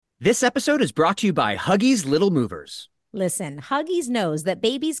This episode is brought to you by Huggies Little Movers. Listen, Huggies knows that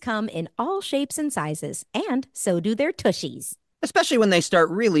babies come in all shapes and sizes, and so do their tushies. Especially when they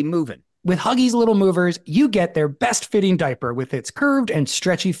start really moving. With Huggies Little Movers, you get their best-fitting diaper with its curved and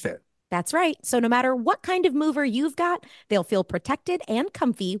stretchy fit. That's right. So no matter what kind of mover you've got, they'll feel protected and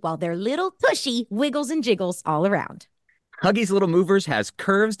comfy while their little tushy wiggles and jiggles all around. Huggies Little Movers has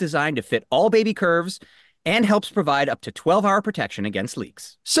curves designed to fit all baby curves and helps provide up to 12-hour protection against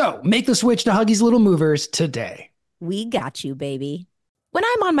leaks. So make the switch to Huggies Little Movers today. We got you, baby. When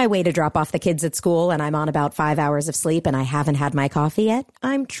I'm on my way to drop off the kids at school and I'm on about 5 hours of sleep and I haven't had my coffee yet,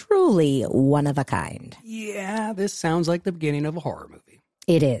 I'm truly one of a kind. Yeah, this sounds like the beginning of a horror movie.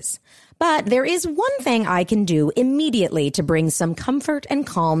 It is. But there is one thing I can do immediately to bring some comfort and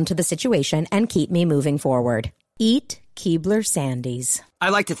calm to the situation and keep me moving forward. Eat Keebler Sandies. I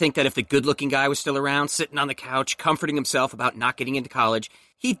like to think that if the good-looking guy was still around, sitting on the couch, comforting himself about not getting into college,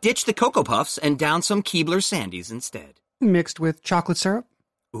 he'd ditch the Cocoa Puffs and down some Keebler Sandies instead. Mixed with chocolate syrup?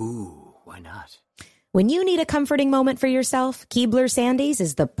 Ooh, why not? When you need a comforting moment for yourself, Keebler Sandies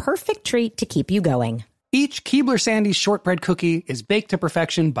is the perfect treat to keep you going. Each Keebler Sandies shortbread cookie is baked to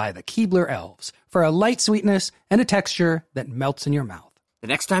perfection by the Keebler elves for a light sweetness and a texture that melts in your mouth. The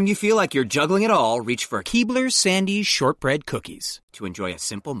next time you feel like you're juggling it all, reach for Keebler Sandies shortbread cookies to enjoy a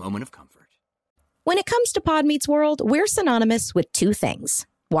simple moment of comfort. When it comes to Pod Meets World, we're synonymous with two things: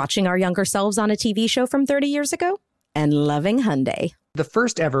 watching our younger selves on a TV show from 30 years ago and loving Hyundai. The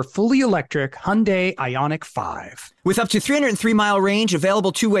first ever fully electric Hyundai Ioniq 5. With up to 303-mile range,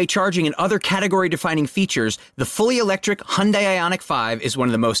 available two-way charging, and other category-defining features, the fully electric Hyundai Ioniq 5 is one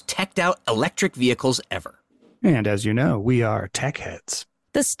of the most teched-out electric vehicles ever. And as you know, we are tech heads.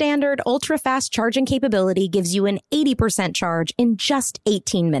 The standard ultra-fast charging capability gives you an 80% charge in just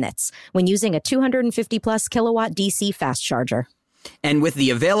 18 minutes when using a 250-plus kilowatt DC fast charger. And with the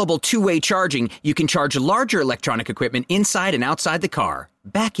available two-way charging, you can charge larger electronic equipment inside and outside the car,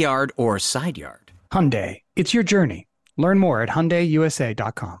 backyard or side yard. Hyundai, it's your journey. Learn more at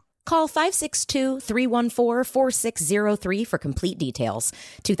HyundaiUSA.com. Call 562-314-4603 for complete details.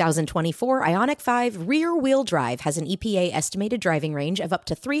 2024 Ioniq 5 rear-wheel drive has an EPA estimated driving range of up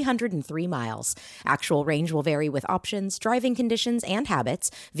to 303 miles. Actual range will vary with options, driving conditions and habits,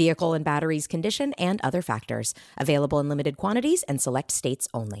 vehicle and batteries condition, and other factors. Available in limited quantities and select states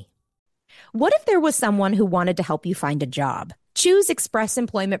only. What if there was someone who wanted to help you find a job? Choose Express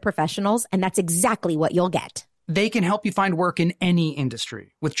Employment Professionals, and that's exactly what you'll get. They can help you find work in any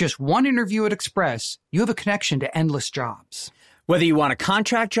industry. With just one interview at Express, you have a connection to endless jobs. Whether you want a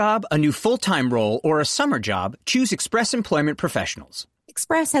contract job, a new full-time role, or a summer job, choose Express Employment Professionals.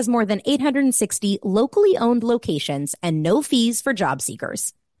 Express has more than 860 locally owned locations and no fees for job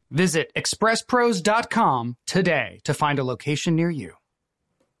seekers. Visit expresspros.com today to find a location near you.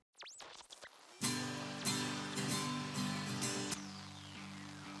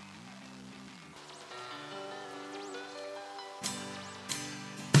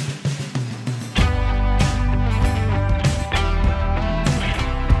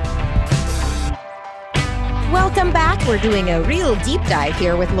 Welcome back. We're doing a real deep dive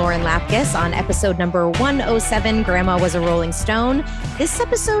here with Lauren Lapkus on episode number 107, Grandma Was a Rolling Stone. This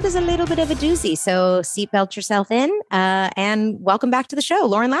episode is a little bit of a doozy, so seatbelt yourself in and welcome back to the show,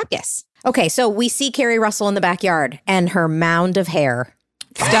 Lauren Lapkus. Okay, so we see Carrie Russell in the backyard and her mound of hair.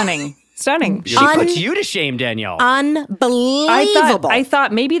 Stunning. Stunning. She puts you to shame, Danielle. Unbelievable. I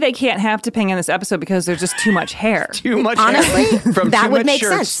thought maybe they can't have Topanga in this episode because there's just too much hair. Too much Honestly, hair. From that too would much make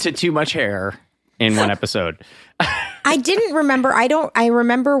shirts sense. to too much hair in one episode. I didn't remember. I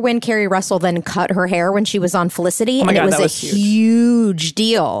remember when Carrie Russell then cut her hair when she was on Felicity, Oh my and God, it was that a was huge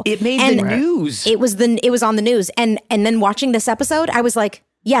deal. It made And the news. It was on the news, and then watching this episode, I was like,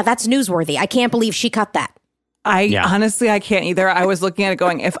 yeah, that's newsworthy. I can't believe she cut that. Honestly, I can't either. I was looking at it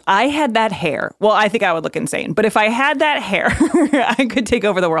going, if I had that hair, well, I think I would look insane. But if I had that hair, I could take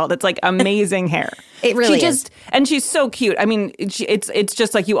over the world. It's like amazing hair. It really is. And she's so cute. I mean, it's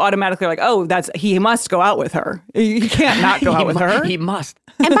just like you automatically are like, oh, he must go out with her. You can't not go out with her. He must.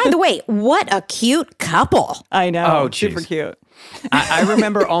 And by the way, what a cute couple. I know. Oh, geez. Super cute. I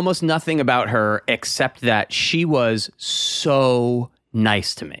remember almost nothing about her except that she was so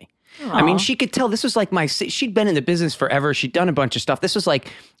nice to me. I mean, she could tell this was like she'd been in the business forever. She'd done a bunch of stuff. This was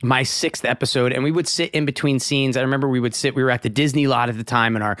like my 6th episode, and we would sit in between scenes. I remember we were at the Disney lot at the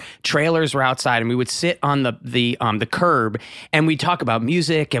time, and our trailers were outside, and we would sit on the curb, and we'd talk about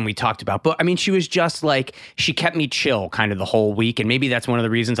music, and we talked about book. I mean, she was just like, she kept me chill kind of the whole week, and maybe that's one of the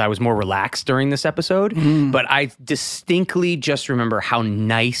reasons I was more relaxed during this episode. But I distinctly just remember how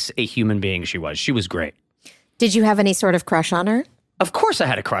nice a human being she was. She was great. Did you have any sort of crush on her? Of course I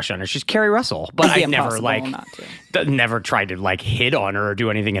had a crush on her. She's Carrie Russell. But I never never tried to like hit on her or do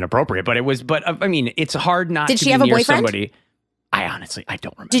anything inappropriate. But I mean, it's hard not Did to she be have a near boyfriend? somebody. I honestly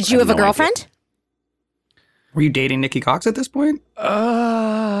don't remember. Did you have a girlfriend? Were you dating Nikki Cox at this point?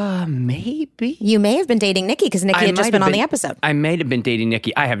 Maybe. You may have been dating Nikki because Nikki had just been on the episode. I may have been dating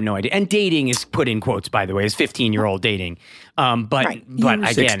Nikki. I have no idea. And dating is put in quotes, by the way, is 15-year-old dating. But again,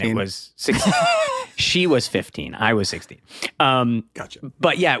 16. It was 16. She was 15. I was 16. Gotcha.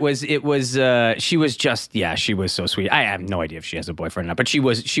 But yeah, it was. She was just. Yeah, she was so sweet. I have no idea if she has a boyfriend or not. But she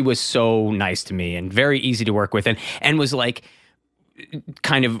was so nice to me and very easy to work with, and was like,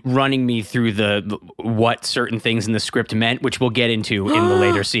 kind of running me through what certain things in the script meant, which we'll get into in the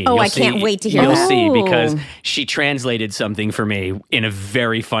later scene. I can't wait to hear You'll that. see, because she translated something for me in a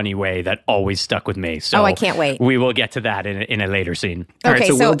very funny way that always stuck with me. So I can't wait. We will get to that in a later scene. All right,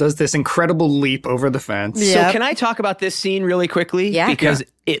 so Will does this incredible leap over the fence. Yep. So can I talk about this scene really quickly? Yeah. Because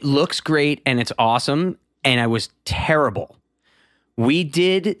it looks great and it's awesome, and I was terrible. We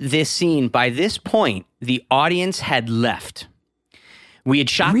did this scene. By this point, the audience had left. We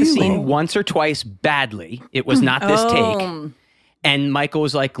had shot the scene once or twice badly. It was not this take. And Michael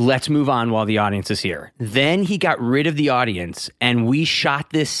was like, let's move on while the audience is here. Then he got rid of the audience, and we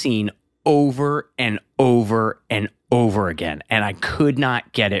shot this scene over and over and over again. And I could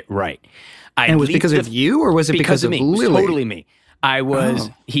not get it right. And it was because of you, or was it because of me? Lily? It was totally me.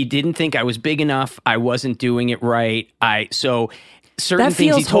 He didn't think I was big enough. I wasn't doing it right. Certain that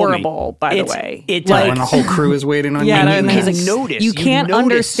things feels he told horrible, me. by the way. It does. When the whole crew is waiting on you. And he's like, like, notice. You can't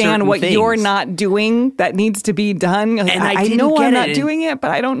understand what things. you're not doing that needs to be done. Like, And I didn't know get I'm it, not and doing it, but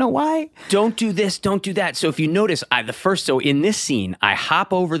I don't know why. Don't do this, don't do that. So if you notice, in this scene, I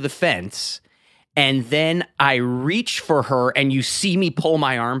hop over the fence, and then I reach for her, and you see me pull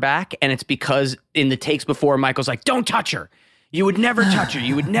my arm back, and it's because in the takes before, Michael's like, don't touch her. You would never touch her.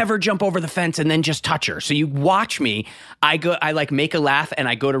 You would never jump over the fence and then just touch her. So you watch me. I like make a laugh, and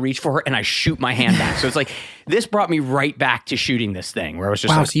I go to reach for her, and I shoot my hand back. So it's like, this brought me right back to shooting this thing where I was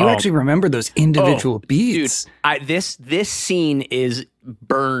just so you actually remember those individual beats. Dude, this scene is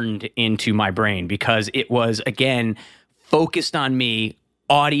burned into my brain because it was, again, focused on me,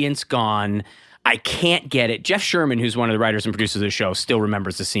 audience gone. I can't get it. Jeff Sherman, who's one of the writers and producers of the show, still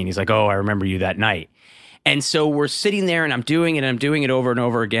remembers the scene. He's like, I remember you that night. And so we're sitting there, and I'm doing it over and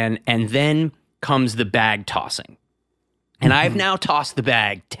over again. And then comes the bag tossing. And I've now tossed the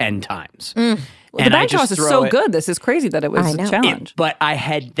bag 10 times. Well, the bag toss is so good. This is crazy that it was a challenge.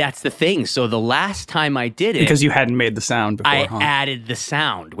 That's the thing. So the last time I did it. Because you hadn't made the sound before, I added the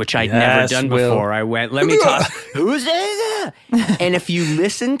sound, which I'd never done before. I went, let me toss. Who's it? And if you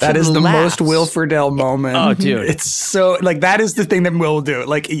listen to that is the laughs, most Will Friedle moment. Oh, dude. It's so, like, that is the thing that Will will do.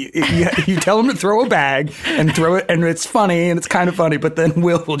 Like, you tell him to throw a bag and throw it, and it's funny, and it's kind of funny, but then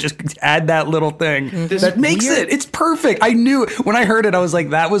Will will just add that little thing that makes it. It's perfect. I knew, when I heard it, I was like,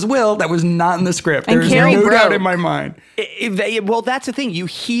 that was Will. That was not in the script. And There's Carrie no broke. doubt in my mind. Well, that's the thing. You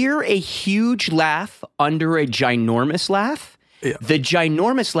hear a huge laugh under a ginormous laugh. Yeah. The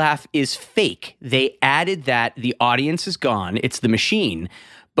ginormous laugh is fake. They added that. The audience is gone. It's the machine.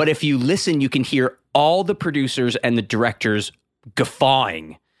 But if you listen, you can hear all the producers and the directors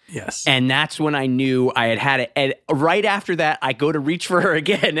guffawing. Yes. And that's when I knew I had it. And right after that, I go to reach for her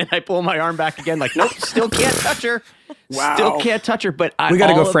again, and I pull my arm back again, like, nope, still can't touch her. Wow. Still can't touch her. But we got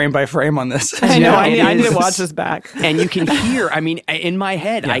to go frame by frame on this. I know. Yeah, I need to watch this back. And you can hear, in my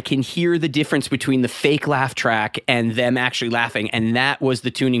head, I can hear the difference between the fake laugh track and them actually laughing. And that was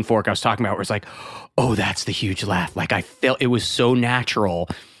the tuning fork I was talking about, where it's like, oh, that's the huge laugh. Like, I felt it was so natural.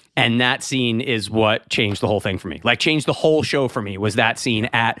 And that scene is what changed the whole thing for me. Like, changed the whole show for me, was that scene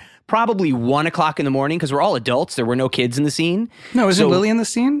at probably 1 o'clock in the morning, because we're all adults. There were no kids in the scene. No, isn't Lily in the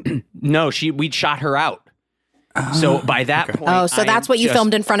scene? No, we'd shot her out. So by that point, so that's what you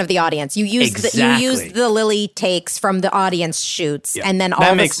filmed in front of the audience. You used you used the Lily takes from the audience shoots, and then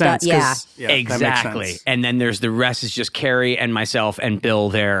all the stuff. Yeah, exactly. And then there's the rest is just Carrie and myself and Bill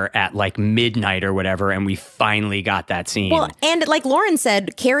there at like midnight or whatever, and we finally got that scene. Well, and like Lauren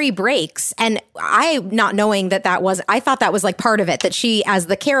said, Carrie breaks, and I, not knowing that was, I thought that was like part of it, that she as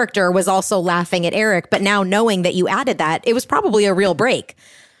the character was also laughing at Eric, but now knowing that you added that, it was probably a real break.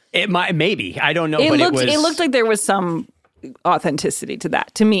 It might, maybe, I don't know. It but looked like there was some authenticity to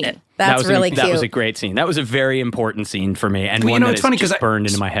that. To me, that's really cute. That was a great scene. That was a very important scene for me, and one it's funny because burned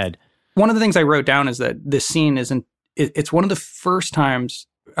into my head. One of the things I wrote down is that this scene isn't. It's one of the first times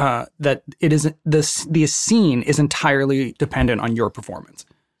that it isn't. The scene is entirely dependent on your performance.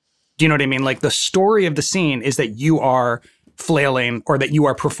 Do you know what I mean? Like, the story of the scene is that you are flailing or that you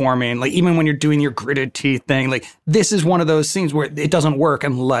are performing. Like even when you're doing your gritted teeth thing, like this is one of those scenes where it doesn't work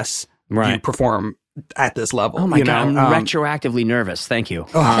unless you perform at this level. Oh my God, I'm retroactively nervous. Thank you.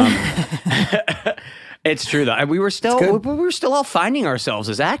 It's true though. We were still all finding ourselves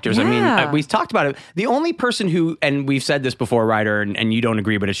as actors. Yeah. I mean, we talked about it. The only person who, and we've said this before, Ryder, and you don't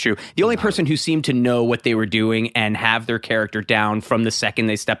agree, but it's true. The only person who seemed to know what they were doing and have their character down from the second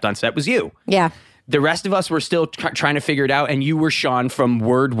they stepped on set was you. Yeah. The rest of us were still trying to figure it out, and you were Sean from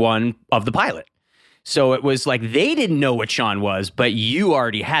word one of the pilot. So it was like they didn't know what Sean was, but you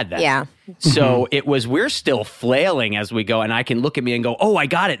already had that. Yeah. So it was, we're still flailing as we go, and I can look at me and go, oh, I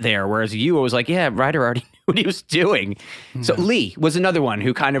got it there. Whereas you, I was like, yeah, Ryder already knew what he was doing. So Lee was another one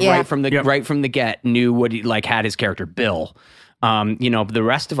who kind of right from the get knew what he had his character, Bill. The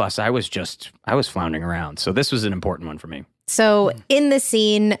rest of us, I was floundering around. So this was an important one for me. So in the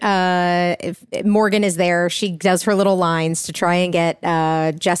scene, Morgan is there. She does her little lines to try and get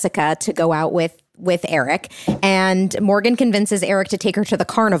Jessica to go out with Eric, and Morgan convinces Eric to take her to the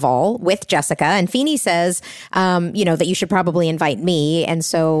carnival with Jessica, and Feeney says, that you should probably invite me, and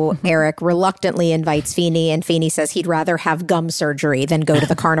so Eric reluctantly invites Feeney, and Feeney says he'd rather have gum surgery than go to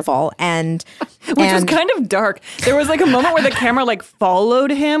the carnival, which was kind of dark. There was a moment where the camera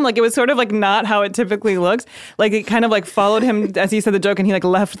followed him, it was sort of not how it typically looks. It kind of followed him as he said the joke, and he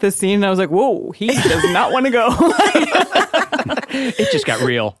left the scene, and I was like, whoa, he does not want to go. It just got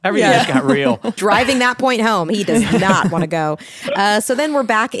real. Everything just got real. Driving that point home, he does not want to go. So then we're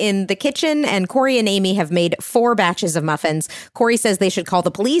back in the kitchen, and Corey and Amy have made 4 batches of muffins. Corey says they should call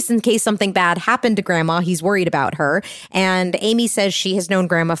the police in case something bad happened to Grandma. He's worried about her. And Amy says she has known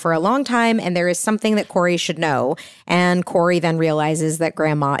Grandma for a long time, and there is something that Corey should know. And Corey then realizes that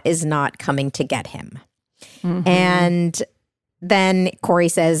Grandma is not coming to get him. Mm-hmm. And then Corey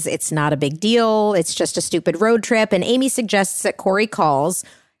says it's not a big deal. It's just a stupid road trip. And Amy suggests that Corey calls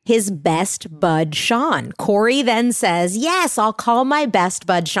his best bud, Sean. Corey then says, yes, I'll call my best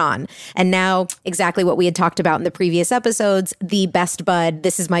bud, Sean. And now exactly what we had talked about in the previous episodes, the best bud,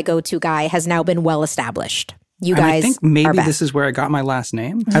 this is my go-to guy, has now been well established. You guys I think maybe this is where I got my last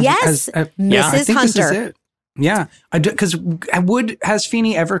name. Yes, Mrs. I think Hunter. This is it. Yeah, because has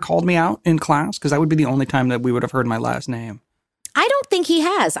Feeney ever called me out in class? Because that would be the only time that we would have heard my last name. I don't think he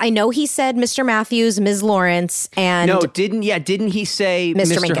has. I know he said Mr. Matthews, Ms. Lawrence, and didn't he say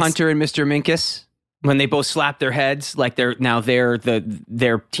Mr. Hunter and Mr. Minkus when they both slapped their heads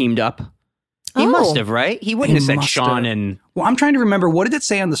they're teamed up? He must have, right? He wouldn't have said Sean and... Well, I'm trying to remember, what did it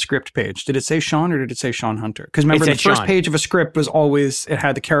say on the script page? Did it say Sean or did it say Sean Hunter? Because remember, the first page of a script was always, it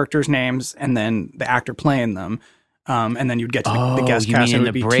had the characters' names and then the actor playing them. And then you'd get to the guest cast and it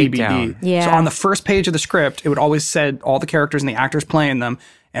would be breakdown. TBD. Yeah. So on the first page of the script, it would always said all the characters and the actors playing them.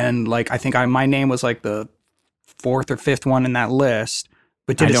 And I think my name was the 4th or 5th one in that list.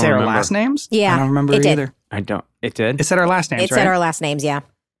 But did it say our last names? Yeah. I don't remember it either. It did? It said our last names, It said our last names, yeah.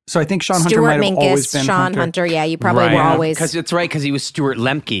 So I think Sean Hunter might have always been Sean Hunter. Yeah, you probably were always. Because it's right, because he was Stuart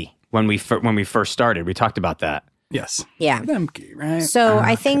Lemke when we first started. We talked about that. Yes. Yeah. Lemke, right? So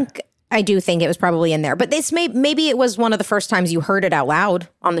I do think it was probably in there. But this maybe it was one of the first times you heard it out loud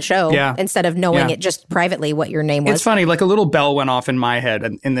on the show instead of knowing it just privately what your name was. It's funny, a little bell went off in my head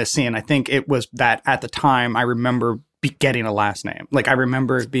in this scene. I think it was that at the time I remember getting a last name. I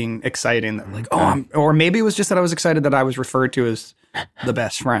remember it being exciting that or maybe it was just that I was excited that I was referred to as the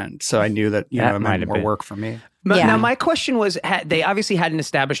best friend. So I knew that, it meant more work for me. Now, my question was, they obviously hadn't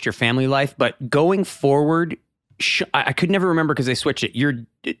established your family life, but going forward, I could never remember because they switched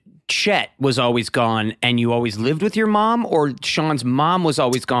it. Chet was always gone and you always lived with your mom, or Sean's mom was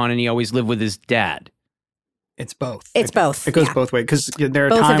always gone and he always lived with his dad? It's both. It's both. It goes both ways because there are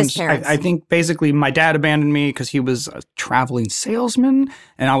both times I think basically my dad abandoned me because he was a traveling salesman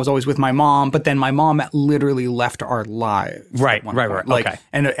and I was always with my mom. But then my mom literally left our lives. Right. Okay.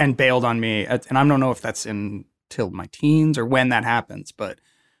 And bailed on me. And I don't know if that's until my teens or when that happens. But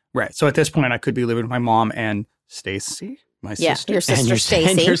right. So at this point, I could be living with my mom and Stacy. My sister. Your sister, Stacy.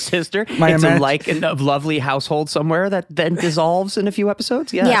 And your sister. It's a lovely household somewhere that then dissolves in a few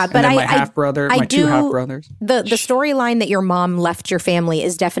episodes. Yes. Yeah, but my half-brother, my 2 half-brothers. The storyline that your mom left your family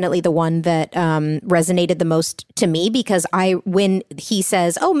is definitely the one that resonated the most to me because when he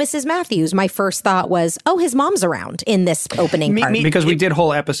says, oh, Mrs. Matthews, my first thought was, oh, his mom's around in this opening part. Because we did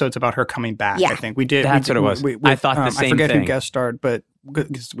whole episodes about her coming back, I think. We did. That's what it was. I thought the same thing. I forget who guest starred, but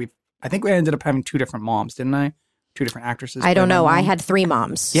I think we ended up having 2 different moms, didn't I? 2 different actresses. I don't know. I had 3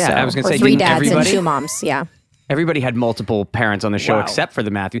 moms. Yeah, I was going to say 3 dads and 2 moms. Yeah. Everybody had multiple parents on the show except for the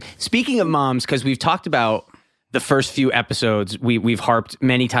Matthews. Speaking of moms, because we've talked about the first few episodes, we've harped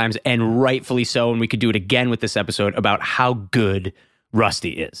many times, and rightfully so, and we could do it again with this episode, about how good Rusty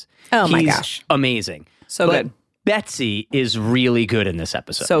is. Oh, my He's gosh. amazing. So But good. Betsy is really good in this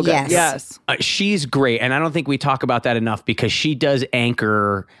episode. So good. Yes. She's great, and I don't think we talk about that enough, because she does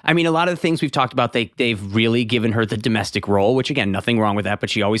anchor. I mean, a lot of the things we've talked about, they've really given her the domestic role, which, again, nothing wrong with that, but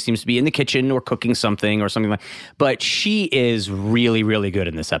she always seems to be in the kitchen or cooking something or something like. But she is really, really good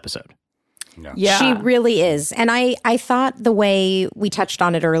in this episode. Yeah. She really is. And I thought the way we touched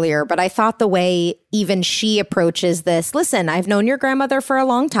on it earlier, but I thought the way even she approaches this, listen, I've known your grandmother for a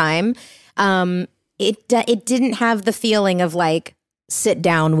long time. It didn't have the feeling of like, sit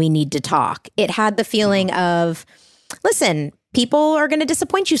down, we need to talk. It had the feeling of, listen, people are going to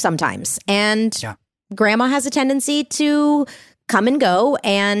disappoint you sometimes. And grandma has a tendency to come and go.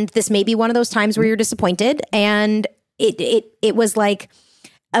 And this may be one of those times where you're disappointed. And it was like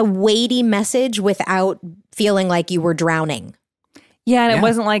a weighty message without feeling like you were drowning. Yeah, and it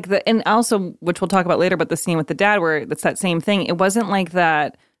wasn't like and also, which we'll talk about later, but the scene with the dad where it's that same thing. It wasn't like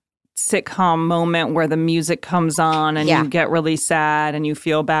that sitcom moment where the music comes on and you get really sad and you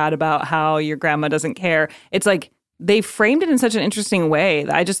feel bad about how your grandma doesn't care. It's like they framed it in such an interesting way.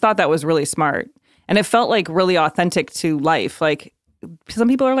 I just thought that was really smart. And it felt like really authentic to life. Like, some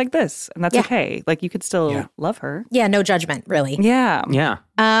people are like this, and that's okay. Like, you could still love her. Yeah, no judgment, really. Yeah. Yeah.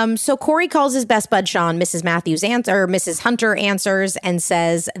 So Corey calls his best bud Sean. Mrs. Hunter answers and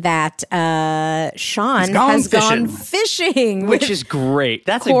says that Sean has gone fishing, which is great.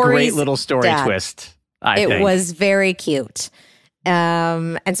 That's Corey's a great little story dad. twist. I think It was very cute.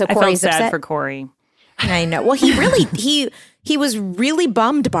 And so I felt Corey's sad upset for Corey. I know. Well, he was really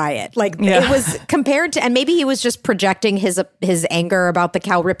bummed by it. Like it was compared to, and maybe he was just projecting his anger about the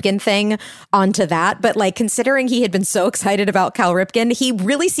Cal Ripken thing onto that. But like considering he had been so excited about Cal Ripken, he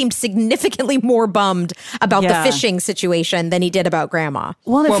really seemed significantly more bummed about the fishing situation than he did about Grandma.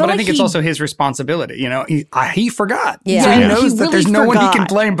 Well, but I think it's also his responsibility. You know, he forgot. Yeah. So he Yeah. knows He that there's really no one he can forgot.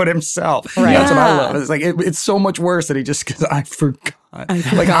 blame but himself. Right. That's what I Yeah. love. It's like it's so much worse that he just because I forgot.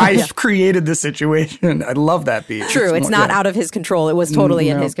 Like I created this situation. I love that beat. True. It's not out of his control. It was totally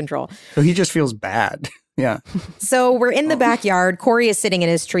in his control. So he just feels bad. Yeah. So we're in the backyard. Corey is sitting in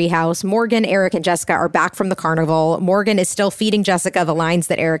his treehouse. Morgan, Eric, and Jessica are back from the carnival. Morgan is still feeding Jessica the lines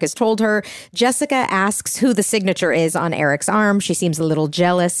that Eric has told her. Jessica asks who the signature is on Eric's arm. She seems a little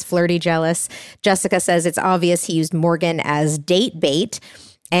jealous, flirty jealous. Jessica says it's obvious he used Morgan as date bait.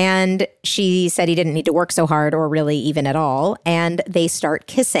 And she said he didn't need to work so hard or really even at all. And they start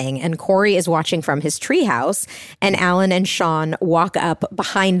kissing. And Corey is watching from his treehouse. And Alan and Sean walk up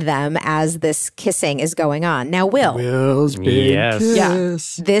behind them as this kissing is going on. Now, Will's big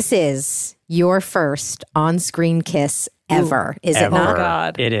kiss. this is your first on-screen kiss ever, is it not? Oh,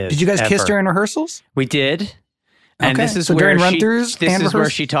 God. It is. Did you guys kiss ever. during rehearsals? We did. And Okay. this is So where during she, run-throughs this and is where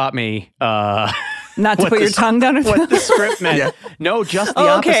rehearsals? she taught me Not to what put your the- tongue down her what the script meant. No, just the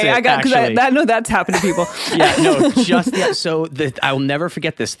opposite. okay, I got because actually. I know that's happened to people. Yeah, no, just so I'll never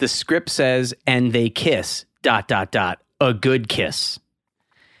forget this. The script says, "And they kiss ... a good kiss."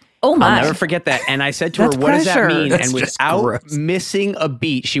 Oh my! I'll never forget that. And I said to her, That's "What does that pressure. mean?" That's And just without gross. missing a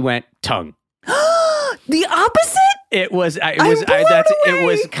beat, she went tongue. The opposite. It was. It I'm was. blown It away.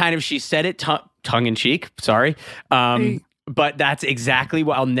 was kind of. She said it tongue in cheek. Sorry. But that's exactly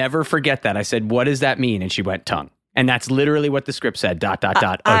what I'll never forget. That I said, "What does that mean?" And she went tongue. And that's literally what the script said. ... A good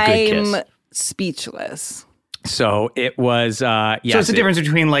kiss. I'm speechless. So it was. Yes, So it's the difference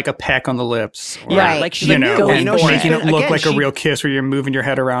between like a peck on the lips. Or, Yeah, Right. like she's You like, know, no, and she's making it been- look again, like a she- real kiss where you're moving your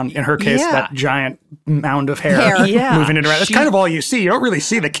head around. In her case, Yeah. that giant mound of hair, Hair. moving it around. That's kind of all you see. You don't really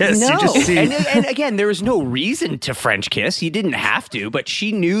see the kiss. No, You just see. and again, there was no reason to French kiss. You didn't have to, but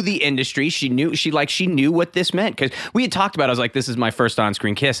she knew the industry. She knew what this meant because we had talked about. I was like, "This is my first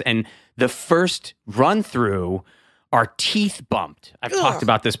on-screen kiss," and the first run through, our teeth bumped. I've talked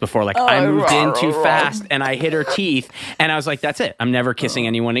about this before. Like I moved in too fast, and I hit her teeth, and I was like, "That's it. I'm never kissing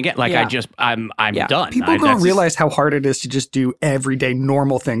anyone again." Like Yeah. I'm Yeah. done. People that's don't just- realize how hard it is to just do everyday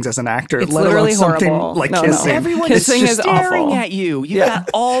normal things as an actor, It's let alone literally something horrible. like No, no. kissing. Everyone It's Kissing just is staring awful. at you. You've got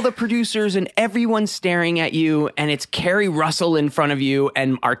all the producers and everyone staring at you, and it's Carrie Russell in front of you,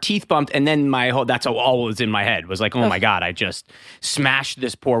 and our teeth bumped, and then that's all was in my head was like, oh my God, I just smashed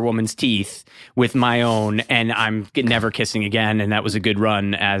this poor woman's teeth with my own, and I'm never kissing again, and that was a good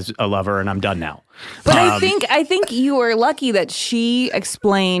run as a lover, and I'm done now. But I think you were lucky that she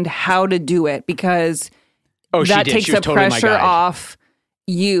explained how to do it because Oh, she that did. takes She was the totally my pressure guide. off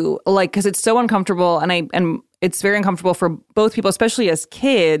you. Like, because it's so uncomfortable, and it's very uncomfortable for both people, especially as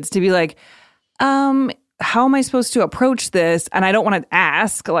kids, to be like, how am I supposed to approach this? And I don't want to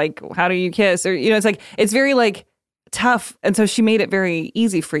ask, like, how do you kiss? Or, it's like, it's very like tough. And so she made it very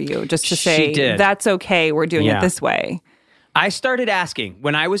easy for you just to say, that's okay. We're doing it this way. I started asking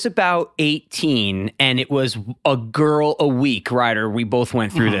when I was about 18, and it was a girl a week, Ryder. We both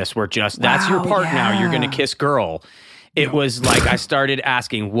went through this. We're just, that's your part now. You're going to kiss girl. It was like I started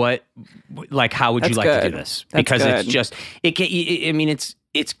asking how would you like to do this? Because it's just,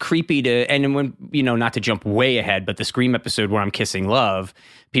 it's creepy to, and when, not to jump way ahead, but the Scream episode where I'm kissing Love,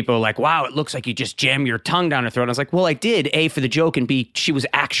 people are like, wow, it looks like you just jammed your tongue down her throat. And I was like, well, I did, A, for the joke, and B, she was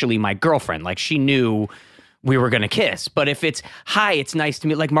actually my girlfriend. Like, she knew we were going to kiss. But if it's, hi, it's nice to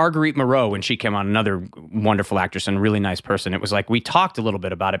meet, like Marguerite Moreau, when she came on, another wonderful actress and a really nice person, it was like, we talked a little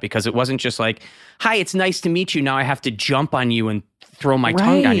bit about it because it wasn't just like, hi, it's nice to meet you. Now I have to jump on you and throw my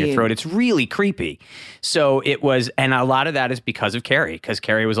tongue down your throat. It's really creepy. So it was, and a lot of that is because of Carrie, because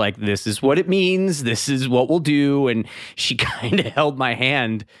Carrie was like, this is what it means. This is what we'll do. And she kind of held my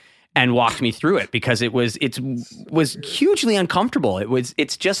hand and walked me through it because it was hugely uncomfortable.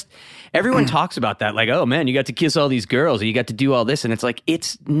 It's just, everyone talks about that. Like, oh man, you got to kiss all these girls, or you got to do all this. And it's like,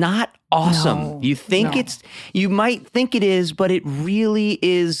 it's not awesome. No, you think you might think it is, but it really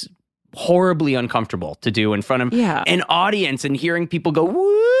is horribly uncomfortable to do in front of an audience and hearing people go,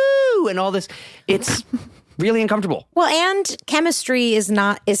 woo, and all this. It's really uncomfortable. Well, and chemistry is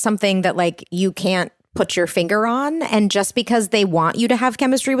something that like you can't put your finger on, and just because they want you to have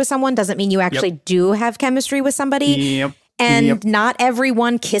chemistry with someone doesn't mean you actually do have chemistry with somebody. Yep. And not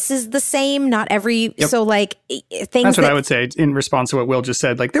everyone kisses the same. Not every so like things. That's what I would say in response to what Will just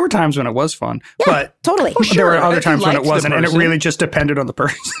said. Like, there were times when it was fun, but totally. There were other times when it wasn't, and it really just depended on the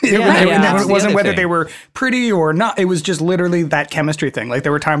person. It wasn't whether they were pretty or not. It was just literally that chemistry thing. Like,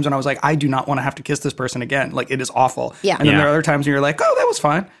 there were times when I was like, I do not want to have to kiss this person again. Like, it is awful. Yeah. And then there are other times when you're like, oh, that was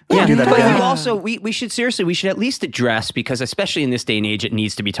fine. We can do that but again. we also we should at least address, because especially in this day and age, it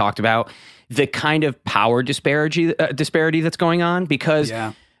needs to be talked about, the kind of power disparity that's going on, because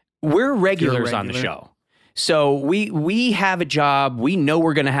we're regulars on the show. So we have a job. We know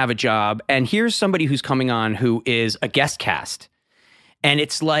we're going to have a job. And here's somebody who's coming on who is a guest cast. And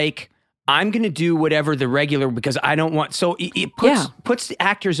it's like, I'm going to do whatever the regular, because I don't want. So it puts the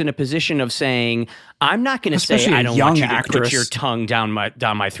actors in a position of saying, I'm not going to say, I don't want you to put your tongue down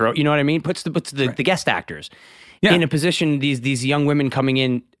my throat. You know what I mean? Puts the guest actors in a position, these young women coming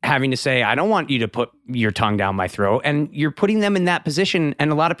in having to say, I don't want you to put your tongue down my throat. And you're putting them in that position.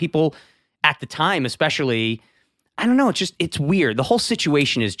 And a lot of people at the time, especially, I don't know, it's weird. The whole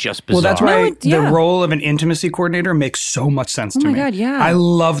situation is just bizarre. Well, that's why the role of an intimacy coordinator makes so much sense to me. Oh my God, yeah. I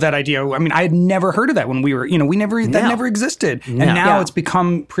love that idea. I mean, I had never heard of that when we were, that never existed. No. And now it's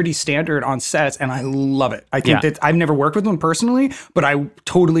become pretty standard on sets, and I love it. I think that I've never worked with one personally, but I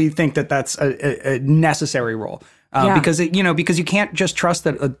totally think that that's a necessary role. Because you can't just trust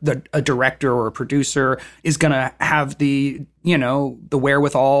that a director or a producer is going to have the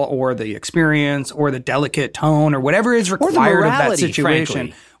wherewithal or the experience or the delicate tone or whatever is required of that situation,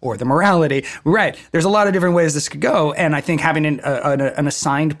 frankly. Or the morality. Right. There's a lot of different ways this could go. And I think having an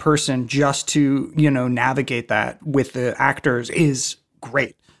assigned person just to, navigate that with the actors is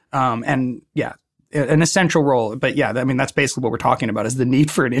great. An essential role. But that's basically what we're talking about, is the need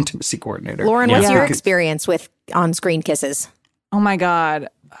for an intimacy coordinator. Lauren, what's your experience with on-screen kisses? Oh my God.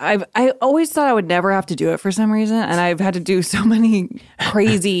 I always thought I would never have to do it for some reason, and I've had to do so many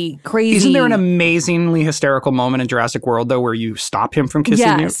crazy. Isn't there an amazingly hysterical moment in Jurassic World, though, where you stop him from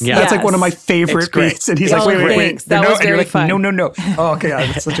kissing you? Yeah. That's like one of my favorite beats. And he's like, wait. That was very fun. No. Oh, okay.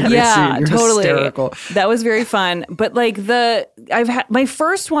 That's such a great scene. You're totally hysterical. That was very fun. But like my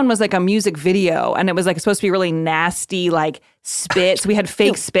first one was like a music video, and it was like supposed to be really nasty, like spit. So we had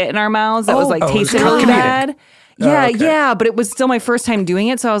fake spit in our mouths that was like tasted really bad. Yeah, but it was still my first time doing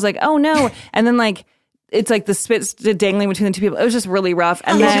it, so I was like, oh no. And then like it's like the spit's dangling between the two people. It was just really rough.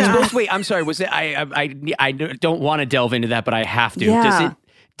 And then wait, I'm sorry. Was it? I don't want to delve into that, but I have to. Yeah.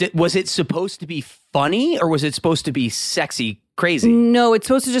 Was it supposed to be funny, or was it supposed to be sexy, crazy? No, it's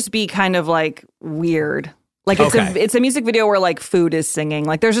supposed to just be kind of like weird. Like it's a music video where like food is singing.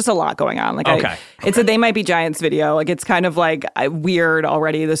 Like there's just a lot going on. Like it's a They Might Be Giants video. Like it's kind of like weird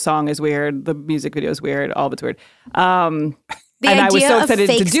already. The song is weird. The music video is weird. All of it's weird. And I was so excited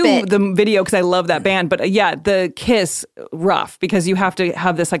to do the video because I love that band. But the kiss, rough, because you have to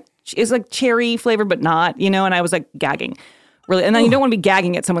have this like, it's like cherry flavor, but not, and I was like gagging. Really, and then you don't want to be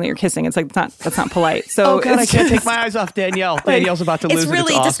gagging at someone that you're kissing. It's like that's not polite. So I can't take my eyes off Danielle. Danielle's about to lose it. It's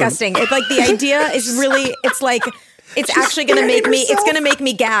really awesome. disgusting. It's like the idea is really. It's like it's actually going to make me. It's going to make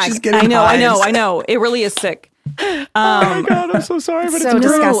me gag. I know. It really is sick. Oh my God, I'm so sorry, but so it's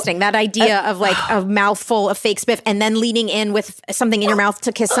disgusting. That idea of like a mouthful of fake spiff and then leaning in with something in your mouth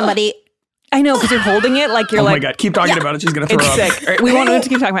to kiss somebody. I know, because you're holding it like you're Oh like. my God, keep talking about it. She's going to throw It's up. sick. We won't have to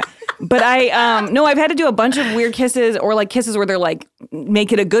keep talking about it. But I've had to do a bunch of weird kisses or like kisses where they're like,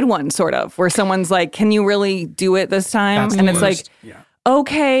 make it a good one, sort of, where someone's like, can you really do it this time? That's and the it's worst. like,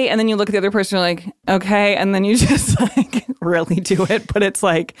 okay. And then you look at the other person, you're like, okay. And then you just like really do it. But it's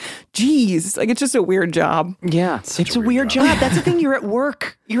like, geez, like it's just a weird job. Yeah, it's a weird job. That's the thing. You're at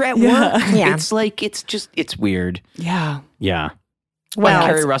work. You're at work. Yeah. It's like, it's weird. Yeah. Yeah. Well,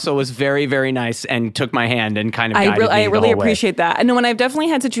 Carrie Russell was very, very nice and took my hand and kind of guided me I the really whole way. appreciate that. And when I've definitely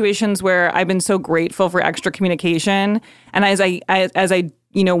had situations where I've been so grateful for extra communication, and as I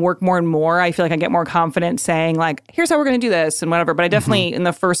work more and more, I feel like I get more confident saying like, here's how we're going to do this and whatever. But I definitely in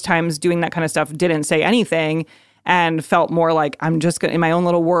the first times doing that kind of stuff didn't say anything and felt more like I'm just in my own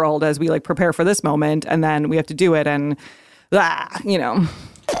little world as we like prepare for this moment, and then we have to do it and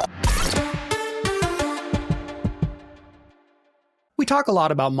We talk a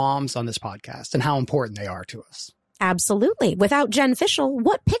lot about moms on this podcast and how important they are to us. absolutely. Without Jen Fishel,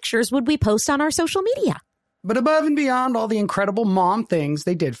 what pictures would we post on our social media? But above and beyond all the incredible mom things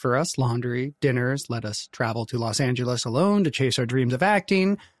they did for us, laundry, dinners, let us travel to Los Angeles alone to chase our dreams of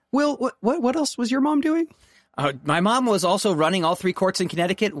acting. Will, what else was your mom doing? My mom was also running all 3 courts in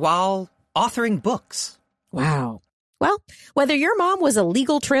Connecticut while authoring books. Wow. Well, whether your mom was a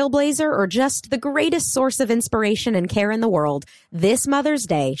legal trailblazer or just the greatest source of inspiration and care in the world, this Mother's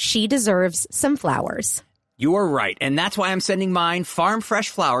Day, she deserves some flowers. You are right, and that's why I'm sending mine farm fresh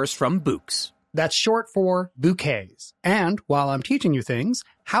flowers from Books. That's short for bouquets. And while I'm teaching you things,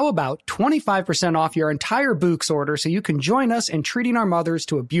 how about 25% off your entire Books order so you can join us in treating our mothers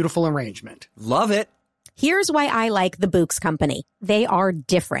to a beautiful arrangement? Love it. Here's why I like the Books Company. They are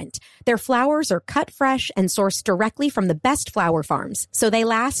different. Their flowers are cut fresh and sourced directly from the best flower farms, so they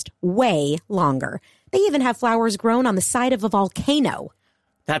last way longer. They even have flowers grown on the side of a volcano.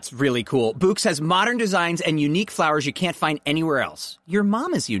 That's really cool. Books has modern designs and unique flowers you can't find anywhere else. Your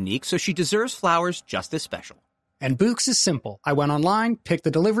mom is unique, so she deserves flowers just as special. And Books is simple. I went online, picked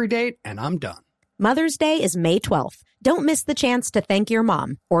the delivery date, and I'm done. Mother's Day is May 12th. Don't miss the chance to thank your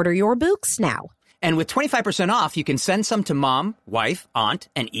mom. Order your Books now. And with 25% off, you can send some to mom, wife, aunt,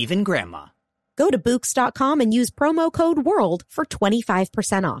 and even grandma. Go to Books.com and use promo code WORLD for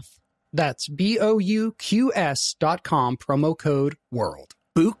 25% off. That's BOUQS.com, promo code WORLD.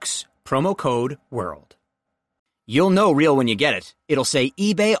 Books, promo code WORLD. You'll know real when you get it. It'll say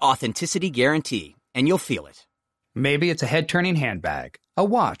eBay Authenticity Guarantee, and you'll feel it. Maybe it's a head-turning handbag, a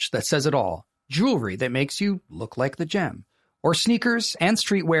watch that says it all, jewelry that makes you look like the gem, or sneakers and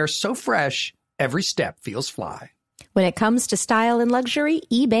streetwear so fresh, every step feels fly. When it comes to style and luxury,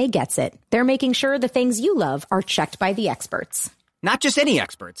 eBay gets it. They're making sure the things you love are checked by the experts. Not just any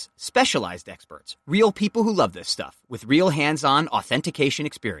experts, specialized experts. Real people who love this stuff, with real hands-on authentication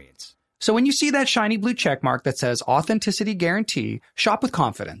experience. So when you see that shiny blue check mark that says Authenticity Guarantee, shop with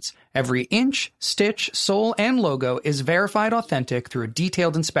confidence. Every inch, stitch, sole, and logo is verified authentic through a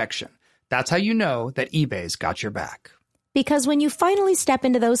detailed inspection. That's how you know that eBay's got your back. Because when you finally step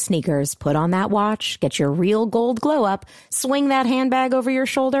into those sneakers, put on that watch, get your real gold glow up, swing that handbag over your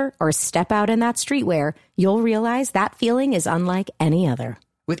shoulder, or step out in that streetwear, you'll realize that feeling is unlike any other.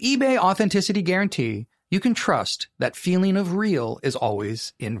 With eBay Authenticity Guarantee, you can trust that feeling of real is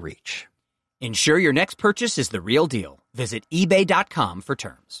always in reach. Ensure your next purchase is the real deal. Visit eBay.com for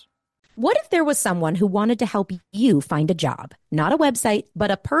terms. What if there was someone who wanted to help you find a job? Not a website, but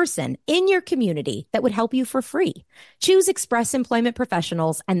a person in your community that would help you for free. Choose Express Employment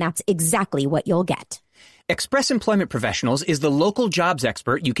Professionals, and that's exactly what you'll get. Express Employment Professionals is the local jobs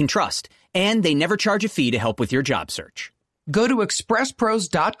expert you can trust, and they never charge a fee to help with your job search. Go to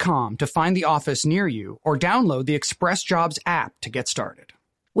expresspros.com to find the office near you or download the Express Jobs app to get started.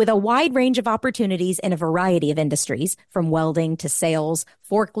 With a wide range of opportunities in a variety of industries, from welding to sales,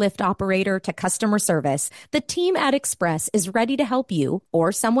 forklift operator to customer service, the team at Express is ready to help you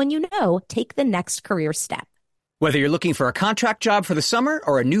or someone you know take the next career step. Whether you're looking for a contract job for the summer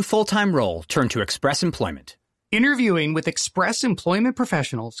or a new full-time role, turn to Express Employment. Interviewing with Express Employment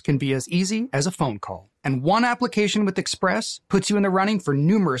Professionals can be as easy as a phone call, and one application with Express puts you in the running for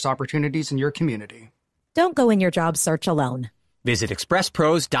numerous opportunities in your community. Don't go in your job search alone. Visit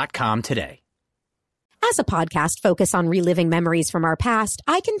expresspros.com today. As a podcast focused on reliving memories from our past,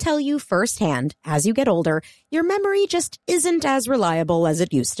 I can tell you firsthand, as you get older, your memory just isn't as reliable as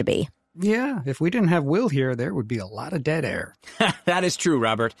it used to be. Yeah, if we didn't have Will here, there would be a lot of dead air. That is true,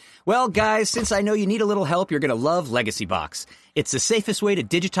 Robert. Well, guys, since I know you need a little help, you're going to love Legacy Box. It's the safest way to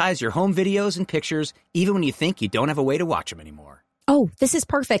digitize your home videos and pictures, even when you think you don't have a way to watch them anymore. Oh, this is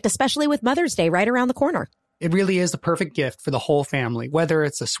perfect, especially with Mother's Day right around the corner. It really is the perfect gift for the whole family, whether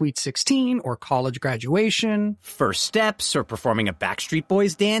it's a sweet 16 or college graduation. First steps or performing a Backstreet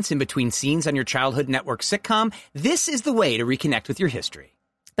Boys dance in between scenes on your childhood network sitcom, this is the way to reconnect with your history.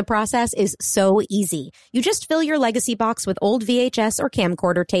 The process is so easy. You just fill your Legacy Box with old VHS or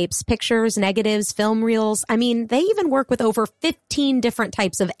camcorder tapes, pictures, negatives, film reels. I mean, they even work with over 15 different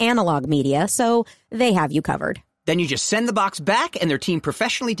types of analog media, so they have you covered. Then you just send the box back, and their team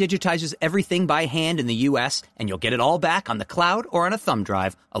professionally digitizes everything by hand in the U.S., and you'll get it all back on the cloud or on a thumb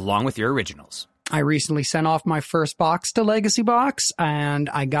drive, along with your originals. I recently sent off my first box to Legacy Box, and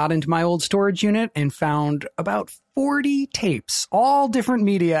I got into my old storage unit and found about 40 tapes, all different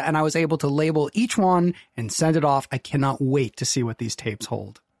media, and I was able to label each one and send it off. I cannot wait to see what these tapes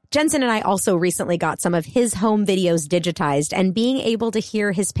hold. Jensen and I also recently got some of his home videos digitized, and being able to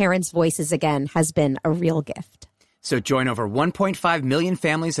hear his parents' voices again has been a real gift. So join over 1.5 million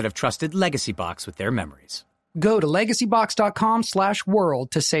families that have trusted Legacy Box with their memories. Go to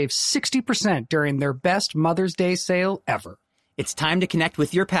legacybox.com/world to save 60% during their best Mother's Day sale ever. It's time to connect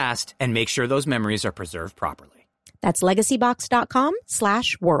with your past and make sure those memories are preserved properly. That's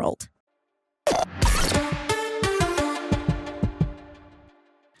legacybox.com/world.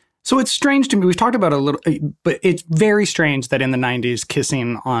 So it's strange to me. We've talked about it a little, but it's very strange that in the 90s,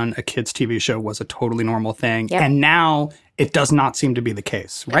 kissing on a kid's TV show was a totally normal thing. Yep. And now it does not seem to be the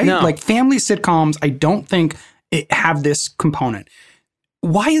case, right? No. Like family sitcoms, I don't think it have this component.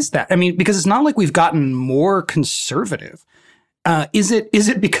 Why is that? I mean, because it's not like we've gotten more conservative. Is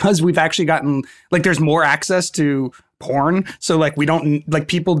it because we've actually gotten, like, there's more access to porn? So, like, we don't, like,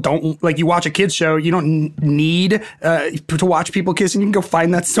 people don't, like, you watch a kid's show, you don't need to watch people kissing. You can go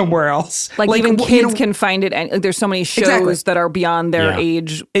find that somewhere else. Like even kids can find it. And there's so many shows that are beyond their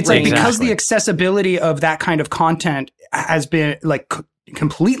age. It's range. like because the accessibility of that kind of content has been, like,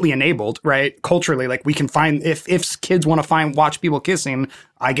 completely enabled, right? Culturally, like we can find if kids want to watch people kissing,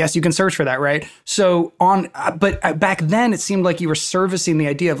 I guess you can search for that, right? So but back then it seemed like you were servicing the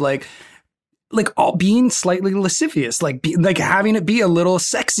idea of like all being slightly lascivious, like having it be a little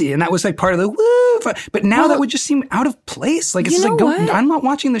sexy, and that was like part of the woo. But now that would just seem out of place. Like it's like I'm not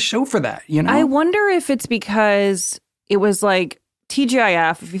watching the show for that. You know, I wonder if it's because it was like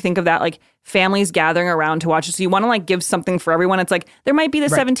TGIF. If you think of that, like families gathering around to watch it. So you want to like give something for everyone. It's like there might be the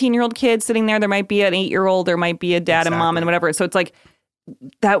 17-year-old kid sitting there. There might be an 8-year-old. There might be a dad and mom and whatever. So it's like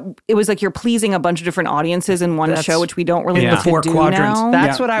that. It was like you're pleasing a bunch of different audiences in one show, which we don't really get to do now.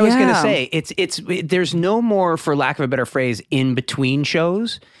 That's what I was going to say. It's there's no more, for lack of a better phrase, in between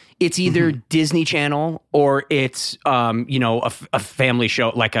shows. It's either Disney Channel or it's a family show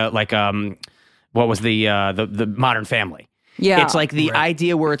like what was the Modern Family. Yeah. It's like the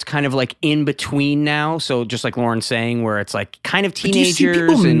idea where it's kind of like in between now. So just like Lauren's saying, where it's like kind of teenagers. Do you see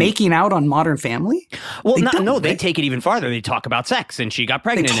people making out on Modern Family? Well, they take it even farther. They talk about sex and she got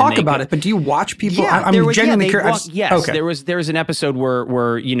pregnant. They talk about it, but do you watch people? Yeah, I'm genuinely curious. Yes, there was an episode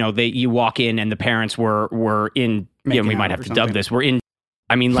where you walk in and the parents were in. We might have to dub this. We're in.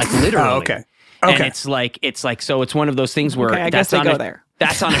 I mean, like literally. Oh, okay. And it's like so. It's one of those things where I guess they go there.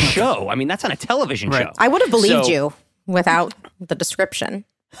 That's on a show. I mean, that's on a television show. I would have believed you without the description.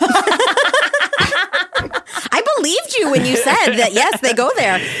 I believed you when you said that, yes, they go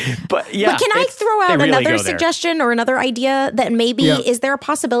there. But can I throw out another suggestion or another idea that maybe, is there a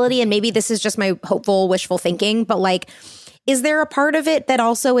possibility, and maybe this is just my hopeful, wishful thinking, but like, is there a part of it that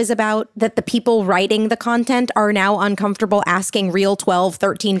also is about that the people writing the content are now uncomfortable asking real 12,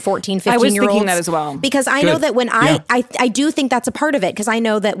 13, 14, 15-year-olds? I was thinking that as well. Because I know that when I do think that's a part of it, because I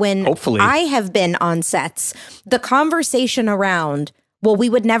know that when I have been on sets, the conversation around, well,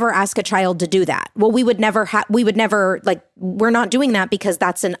 we would never ask a child to do that. Well, we would never, we're not doing that because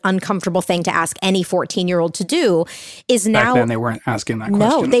that's an uncomfortable thing to ask any 14-year-old to do, is now. Back then they weren't asking that question.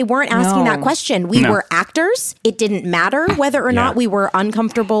 No, they weren't asking that question. We were actors. It didn't matter whether or not we were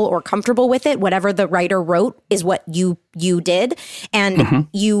uncomfortable or comfortable with it. Whatever the writer wrote is what you did. And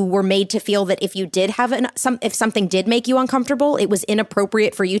you were made to feel that if you did have if something did make you uncomfortable, it was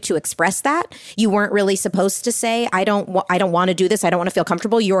inappropriate for you to express that. You weren't really supposed to say, I don't want to do this. I don't want to feel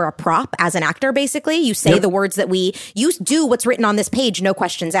comfortable. You're a prop as an actor, basically. You say the words that you do what's written on this page, no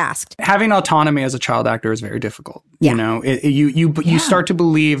questions asked. Having autonomy as a child actor is very difficult. You know, you start to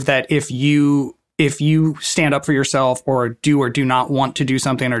believe that if you stand up for yourself or do not want to do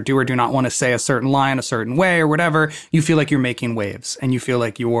something or do not want to say a certain line a certain way or whatever, you feel like you're making waves and you feel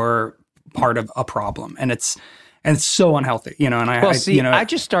like you're part of a problem, and it's so unhealthy, And I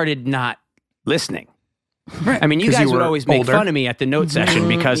just started not listening. Right. I mean, you guys would always make older. fun of me at the note session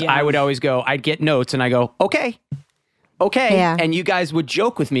because I would always I'd get notes and I go, okay. Yeah. And you guys would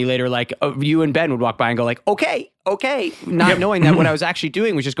joke with me later, like you and Ben would walk by and go like, okay. Not knowing that what I was actually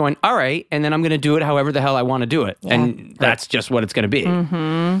doing was just going, all right. And then I'm going to do it however the hell I want to do it. Yeah. And that's just what it's going to be.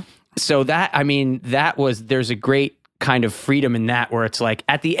 Mm-hmm. So there's a great kind of freedom in that where it's like,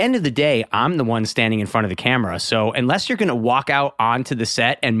 at the end of the day, I'm the one standing in front of the camera. So unless you're going to walk out onto the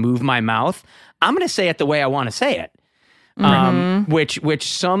set and move my mouth, I'm going to say it the way I want to say it. But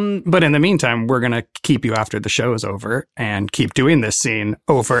in the meantime, we're going to keep you after the show is over and keep doing this scene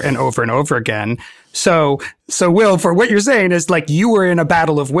over and over and over again. So Will, for what you're saying is like you were in a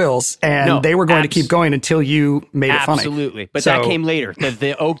battle of wills and they were going to keep going until you made it funny. Absolutely. But that came later.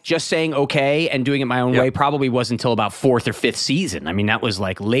 The just saying okay and doing it my own way probably wasn't until about 4th or 5th season. I mean, that was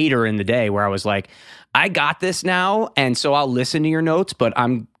like later in the day where I was like, I got this now, and so I'll listen to your notes, but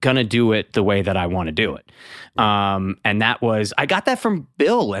I'm going to do it the way that I want to do it. And I got that from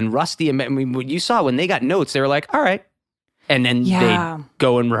Bill and Rusty. I mean, when you saw when they got notes, they were like, all right. And then they'd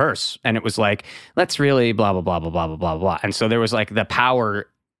go and rehearse. And it was like, let's really blah, blah, blah, blah, blah, blah, blah, blah. And so there was like the power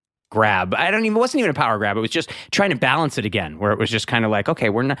grab. It wasn't even a power grab. It was just trying to balance it again, where it was just kind of like, okay,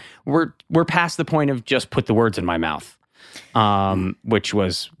 we're past the point of just put the words in my mouth, which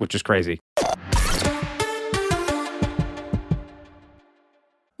was crazy.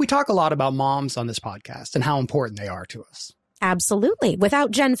 We talk a lot about moms on this podcast and how important they are to us. Absolutely.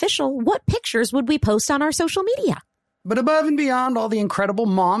 Without Jen Fishel, what pictures would we post on our social media? But above and beyond all the incredible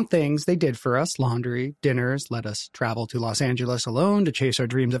mom things they did for us, laundry, dinners, let us travel to Los Angeles alone to chase our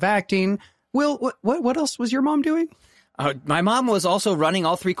dreams of acting. Will, what else was your mom doing? My mom was also running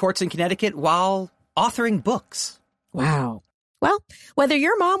all 3 courts in Connecticut while authoring books. Wow. Well, whether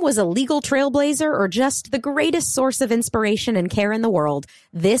your mom was a legal trailblazer or just the greatest source of inspiration and care in the world,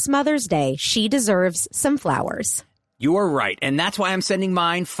 this Mother's Day, she deserves some flowers. You are right, and that's why I'm sending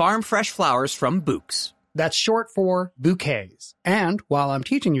mine farm fresh flowers from Bouqs. That's short for bouquets. And while I'm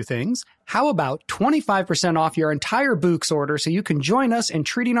teaching you things, how about 25% off your entire Bouqs order so you can join us in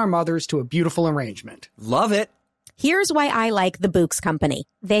treating our mothers to a beautiful arrangement? Love it. Here's why I like the Bouqs Company.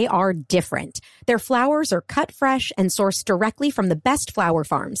 They are different. Their flowers are cut fresh and sourced directly from the best flower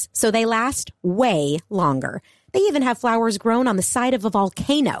farms, so they last way longer. They even have flowers grown on the side of a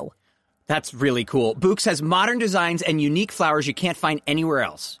volcano. That's really cool. Bouqs has modern designs and unique flowers you can't find anywhere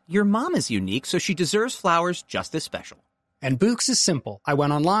else. Your mom is unique, so she deserves flowers just as special. And Bouqs is simple. I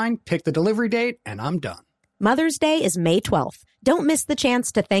went online, picked the delivery date, and I'm done. Mother's Day is May 12th. Don't miss the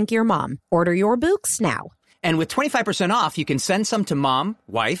chance to thank your mom. Order your Bouqs now. And with 25% off, you can send some to mom,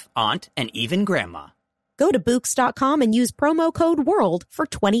 wife, aunt, and even grandma. Go to Bouqs.com and use promo code WORLD for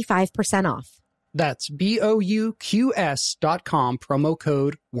 25% off. That's BOUQS.com, promo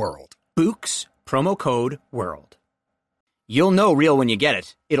code WORLD. Bouqs, promo code WORLD. You'll know real when you get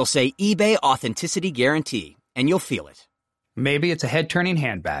it. It'll say eBay Authenticity Guarantee, and you'll feel it. Maybe it's a head-turning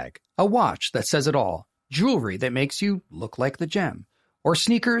handbag, a watch that says it all, jewelry that makes you look like the gem, or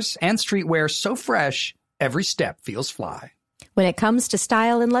sneakers and streetwear so fresh, every step feels fly. When it comes to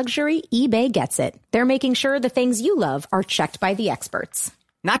style and luxury, eBay gets it. They're making sure the things you love are checked by the experts.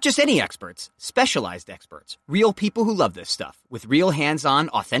 Not just any experts, specialized experts. Real people who love this stuff, with real hands-on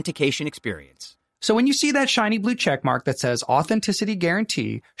authentication experience. So when you see that shiny blue check mark that says Authenticity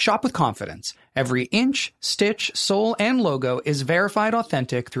Guarantee, shop with confidence. Every inch, stitch, sole, and logo is verified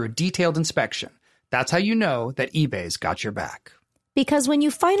authentic through a detailed inspection. That's how you know that eBay's got your back. Because when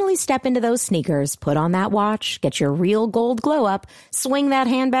you finally step into those sneakers, put on that watch, get your real gold glow up, swing that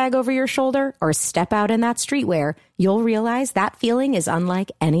handbag over your shoulder, or step out in that streetwear, you'll realize that feeling is unlike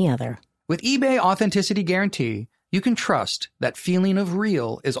any other. With eBay Authenticity Guarantee, you can trust that feeling of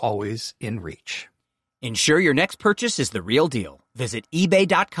real is always in reach. Ensure your next purchase is the real deal. Visit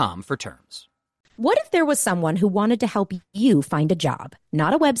eBay.com for terms. What if there was someone who wanted to help you find a job?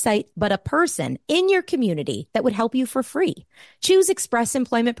 Not a website, but a person in your community that would help you for free. Choose Express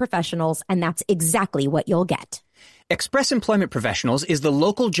Employment Professionals, and that's exactly what you'll get. Express Employment Professionals is the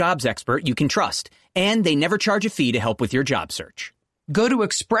local jobs expert you can trust, and they never charge a fee to help with your job search. Go to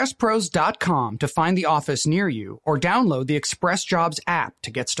expresspros.com to find the office near you or download the Express Jobs app to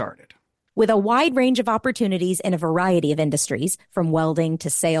get started. With a wide range of opportunities in a variety of industries, from welding to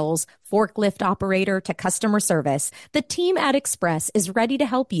sales, forklift operator to customer service, the team at Express is ready to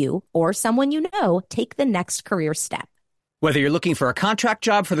help you or someone you know take the next career step. Whether you're looking for a contract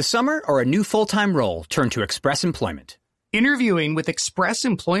job for the summer or a new full-time role, turn to Express Employment. Interviewing with Express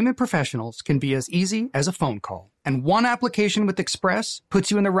employment professionals can be as easy as a phone call. And one application with Express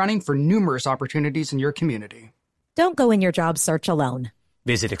puts you in the running for numerous opportunities in your community. Don't go in your job search alone.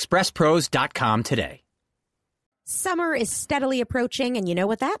 Visit expresspros.com today. Summer is steadily approaching, and you know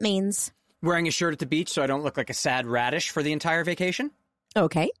what that means. Wearing a shirt at the beach so I don't look like a sad radish for the entire vacation?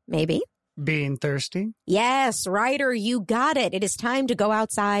 Okay, maybe. Being thirsty? Yes, Ryder, you got it. It is time to go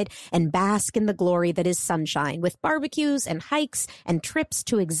outside and bask in the glory that is sunshine with barbecues and hikes and trips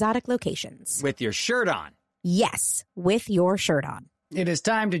to exotic locations. With your shirt on. Yes, with your shirt on. It is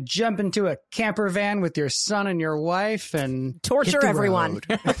time to jump into a camper van with your son and your wife and torture hit the everyone.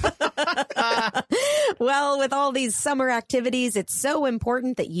 road. Well, with all these summer activities, it's so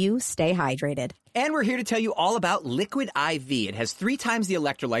important that you stay hydrated. And we're here to tell you all about Liquid IV. It has 3 times the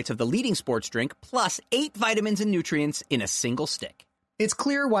electrolytes of the leading sports drink, plus 8 vitamins and nutrients in a single stick. It's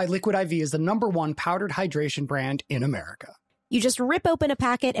clear why Liquid IV is the #1 powdered hydration brand in America. You just rip open a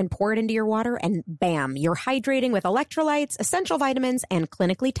packet and pour it into your water, and bam, you're hydrating with electrolytes, essential vitamins, and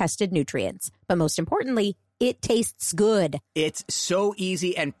clinically tested nutrients. But most importantly, it tastes good. It's so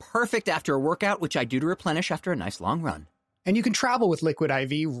easy and perfect after a workout, which I do to replenish after a nice long run. And you can travel with Liquid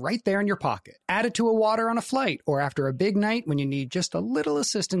IV right there in your pocket. Add it to a water on a flight or after a big night when you need just a little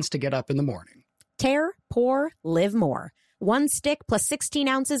assistance to get up in the morning. Tear, pour, live more. 1 stick plus 16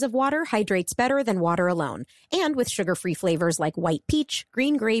 ounces of water hydrates better than water alone. And with sugar-free flavors like white peach,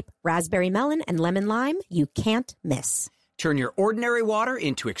 green grape, raspberry melon, and lemon lime, you can't miss. Turn your ordinary water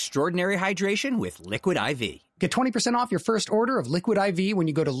into extraordinary hydration with Liquid IV. Get 20% off your first order of Liquid IV when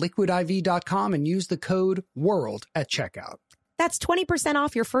you go to liquidiv.com and use the code WORLD at checkout. That's 20%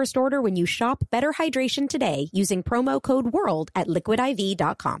 off your first order when you shop Better Hydration today using promo code WORLD at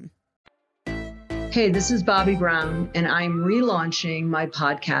liquidiv.com. Hey, this is Bobby Brown, and I'm relaunching my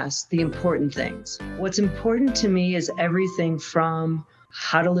podcast, The Important Things. What's important to me is everything from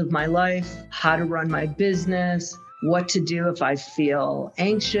how to live my life, how to run my business, what to do if I feel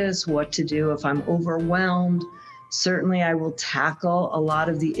anxious, what to do if I'm overwhelmed. Certainly, I will tackle a lot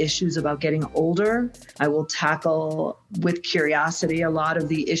of the issues about getting older. I will tackle with curiosity a lot of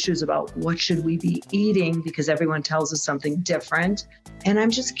the issues about what should we be eating because everyone tells us something different. And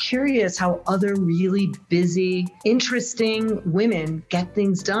I'm just curious how other really busy, interesting women get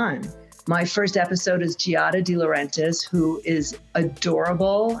things done. My first episode is Giada De Laurentiis, who is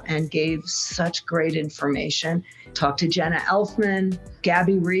adorable and gave such great information. Talked to Jenna Elfman,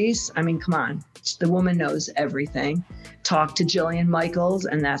 Gabby Reese. I mean, come on. The woman knows everything. Talk to Jillian Michaels,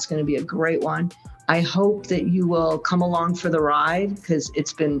 and that's going to be a great one. I hope that you will come along for the ride because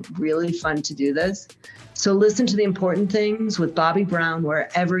it's been really fun to do this. So listen to The Important Things with Bobby Brown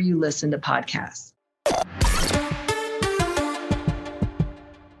wherever you listen to podcasts.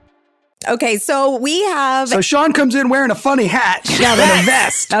 Okay, so we have... So Sean comes in wearing a funny hat and a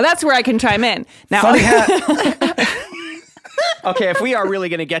vest. Now that's where I can chime in. Now, Funny hat. Okay, if we are really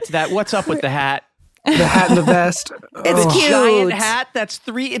going to get to that, what's up with the hat? The hat and the vest. It's cute. Giant hat. That's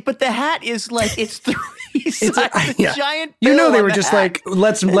 3. But the hat is like it's 3 sides. Yeah. Giant. You know bill they on were the just hat.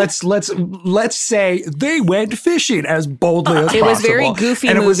 like let's say they went fishing as boldly as possible. it was very goofy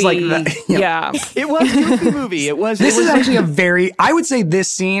and movie. it was like that, Yeah. It was a goofy movie. It was. This it was is actually a very, I would say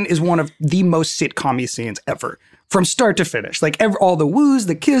this scene is one of the most sitcom-y scenes ever. From start to finish. Like all the woos,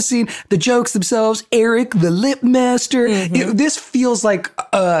 the kissing, the jokes themselves, Eric, the lip master. This feels like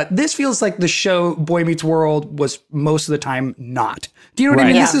the show Boy Meets World was most of the time not. Do you know what I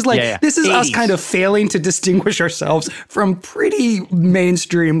mean? Right. This is like, this is us 80s. kind of failing to distinguish ourselves from pretty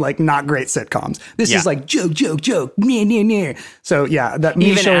mainstream, like not great sitcoms. This is like joke, meh. So yeah, that me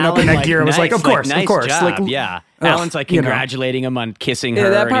Even showing up in Alan, that gear was like, of course. Nice job. Like, yeah. ugh, Alan's like you know. congratulating him on kissing her. Yeah,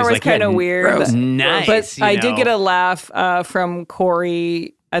 that and part he's was like, kind of weird. Nice. But I did get a laugh from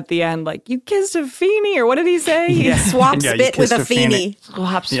Corey at the end, like, you kissed a feenie, or what did he say? Yeah. Swap Yeah, you spit with a kissed a feenie. feenie.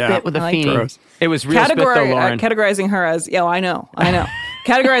 Swap spit Yeah. with a I like feenie. gross. It was real spit though, Lauren. Categorizing her as, I know.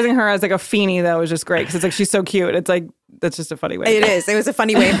 Categorizing her as like a feenie, though, was just great because it's like she's so cute. It's like, that's just a funny way. It is. It was a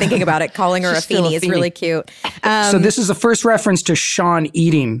funny way of thinking about it. Calling her a She's still a feenie is feenie. really cute. So this is the first reference to Sean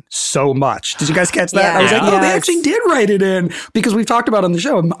eating so much. Did you guys catch that? Yeah. I was like, oh, they Yes. actually did write it in because we've talked about on the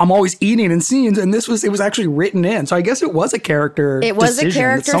show. I'm always eating in scenes, and it was actually written in. So I guess it was a character. It was a decision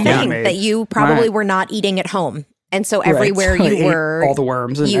character somebody thing made. that you probably Right. were not eating at home. And so Right. everywhere So I you ate were... all the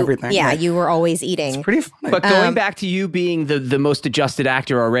worms and everything. Yeah, Right. you were always eating. Pretty funny. But going back to you being the most adjusted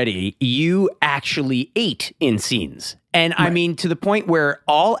actor already, you actually ate in scenes. And I mean, to the point where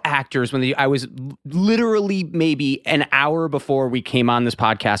all actors, I was literally maybe an hour before we came on this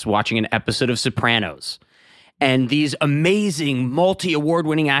podcast watching an episode of Sopranos. and these amazing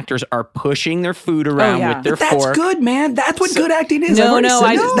multi-award-winning actors are pushing their food around with their That's fork. good, man. That's what good acting is. No,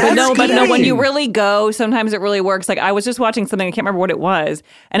 But when you really go, sometimes it really works. Like I was just watching something, I can't remember what it was,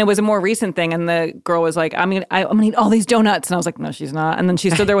 and it was a more recent thing, and the girl was like, I'm gonna eat all these donuts, and I was like, no, she's not. And then she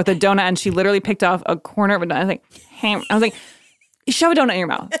stood there with a donut, and she literally picked off a corner of a donut. I was like, shove a donut in your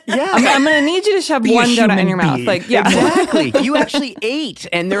mouth. Yeah. I'm going to need you to shove one donut in your mouth. Like, yeah. Exactly. You actually ate.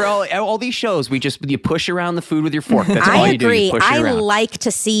 And they're all these shows, you push around the food with your fork. That's all you do. You push it around. I like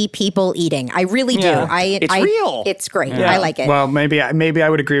to see people eating. I really do. It's real. It's great. I like it. Well, maybe I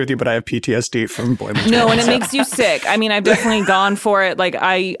would agree with you, but I have PTSD from Boy Meets World. No, and it makes you sick. I mean, I've definitely gone for it. Like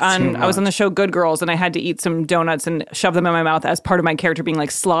I was on the show Good Girls, and I had to eat some donuts and shove them in my mouth as part of my character being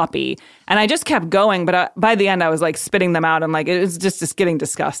like sloppy. And I just kept going, but by the end I was like spitting them out, and like it was just getting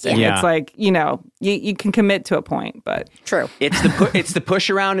disgusting. Yeah. It's like, you can commit to a point, but true. It's the push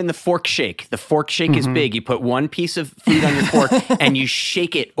around and the fork shake. The fork shake is big. You put one piece of food on your fork and you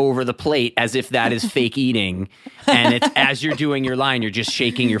shake it over the plate as if that is fake eating. And it's as you're doing your line, you're just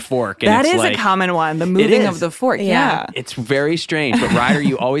shaking your fork. And that it's is like, a common one. The moving of the fork. Yeah. It's very strange. But Ryder,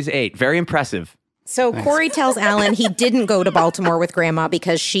 you always ate. Very impressive. So Corey tells Alan he didn't go to Baltimore with Grandma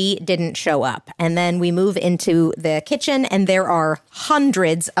because she didn't show up. And then we move into the kitchen, and there are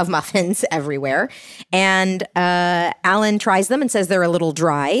hundreds of muffins everywhere. And Alan tries them and says they're a little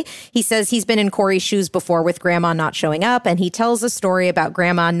dry. He says he's been in Corey's shoes before with Grandma not showing up, and he tells a story about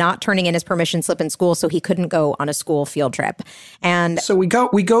Grandma not turning in his permission slip in school so he couldn't go on a school field trip. And so we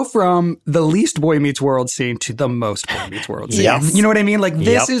go from the least Boy Meets World scene to the most Boy Meets World scene. Yes. You know what I mean? Like,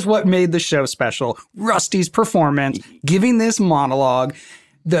 this is what made the show special. Rusty's performance, giving this monologue,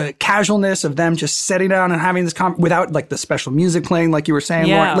 the casualness of them just sitting down and having this without like the special music playing, like you were saying,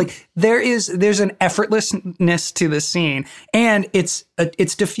 Lauren. Like there's an effortlessness to this scene, and it's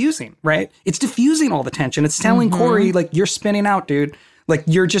diffusing, right? It's diffusing all the tension. It's telling Corey, like, you're spinning out, dude. Like,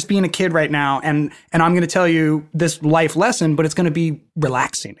 you're just being a kid right now, and I'm going to tell you this life lesson, but it's going to be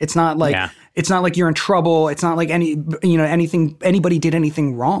relaxing. It's not like you're in trouble. It's not like anybody did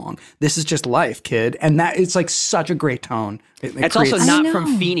anything wrong. This is just life, kid. And that it's like such a great tone. It's also not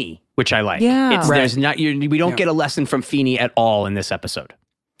from Feeney, which I like. Yeah. We don't get a lesson from Feeney at all in this episode.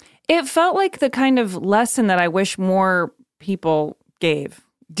 It felt like the kind of lesson that I wish more people gave.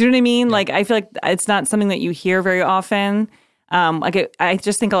 Do you know what I mean? Yeah. Like, I feel like it's not something that you hear very often. I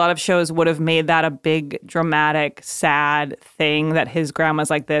just think a lot of shows would have made that a big, dramatic, sad thing that his grandma's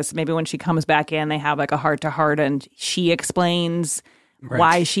like this. Maybe when she comes back in, they have like a heart-to-heart and she explains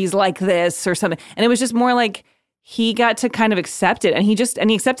why she's like this or something. And it was just more like he got to kind of accept it, and he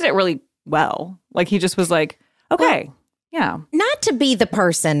accepted it really well. Like, he just was like, okay, yeah. Not to be the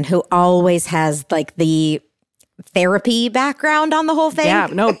person who always has like the therapy background on the whole thing. Yeah,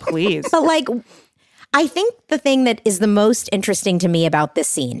 no, please. But like, I think the thing that is the most interesting to me about this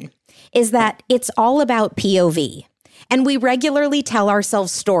scene is that it's all about POV. And we regularly tell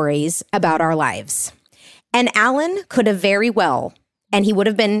ourselves stories about our lives. And Alan could have very well, and he would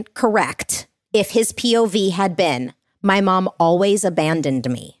have been correct, if his POV had been, my mom always abandoned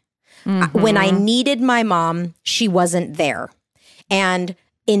me. When I needed my mom, she wasn't there. And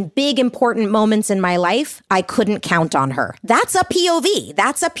in big, important moments in my life, I couldn't count on her. That's a POV.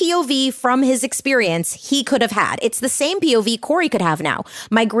 That's a POV from his experience he could have had. It's the same POV Corey could have now.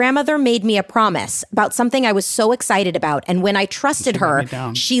 My grandmother made me a promise about something I was so excited about, and when I trusted her,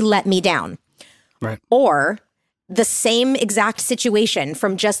 she let me down. Right. Or the same exact situation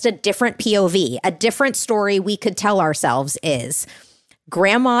from just a different POV, a different story we could tell ourselves is,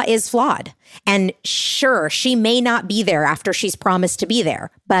 Grandma is flawed. And sure, she may not be there after she's promised to be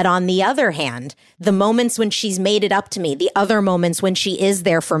there. But on the other hand, the moments when she's made it up to me, the other moments when she is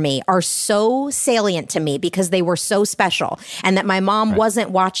there for me are so salient to me because they were so special. And that my mom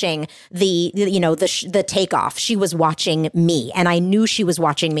wasn't watching the takeoff. She was watching me. And I knew she was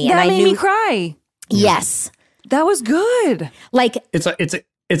watching me. That and made me cry. Yes. That was good. Like,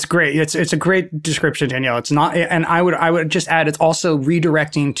 It's great. It's a great description, Danielle. It's not, and I would just add, it's also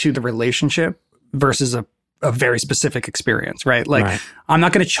redirecting to the relationship versus a very specific experience, right? Like, I'm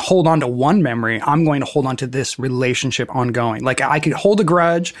not going to hold on to one memory. I'm going to hold on to this relationship ongoing. Like, I could hold a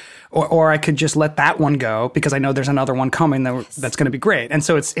grudge, or I could just let that one go because I know there's another one coming that's going to be great. And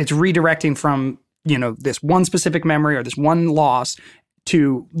so it's redirecting from, this one specific memory or this one loss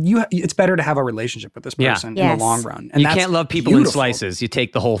to you. It's better to have a relationship with this person in the long run. And you can't love people in slices. You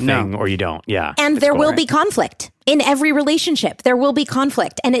take the whole thing or you don't. Yeah. And there will be conflict. In every relationship, there will be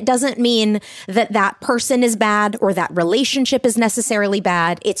conflict. And it doesn't mean that that person is bad or that relationship is necessarily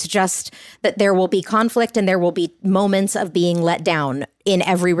bad. It's just that there will be conflict and there will be moments of being let down in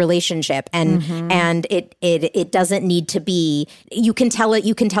every relationship. And and it doesn't need to be, you can tell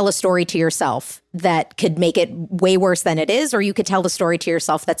a story to yourself that could make it way worse than it is, or you could tell the story to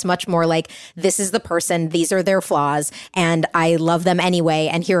yourself that's much more like, this is the person, these are their flaws, and I love them anyway,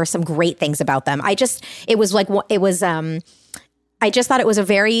 and here are some great things about them. I just thought it was a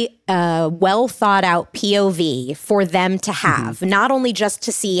very well thought out POV for them to have, not only just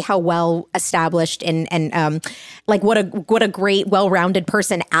to see how well established and like what a great, well-rounded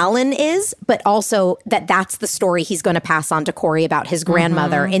person Alan is, but also that's the story he's going to pass on to Corey about his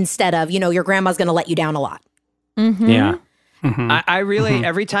grandmother instead of, your grandma's going to let you down a lot. Yeah. I really,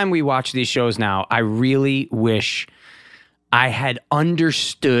 every time we watch these shows now, I really wish I had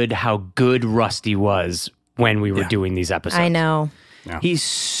understood how good Rusty was when we were doing these episodes. I know. Yeah. He's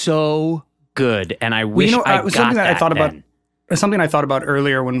so good, and I wish I got something that I thought then. about. Something I thought about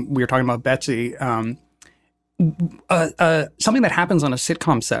earlier when we were talking about Betsy. Something that happens on a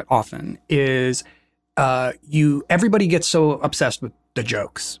sitcom set often is everybody gets so obsessed with the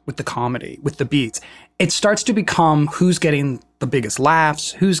jokes, with the comedy, with the beats. It starts to become who's getting the biggest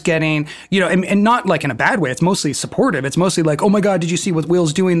laughs, who's getting, and not like in a bad way. It's mostly supportive. It's mostly like, oh my God, did you see what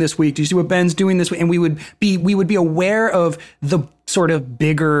Will's doing this week? Did you see what Ben's doing this week? And we would be aware of the sort of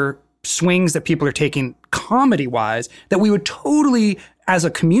bigger swings that people are taking comedy wise, that we would totally, as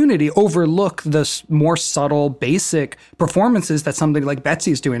a community, overlook the more subtle, basic performances that somebody like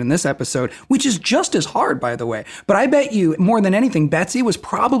Betsy's doing in this episode, which is just as hard, by the way. But I bet you, more than anything, Betsy was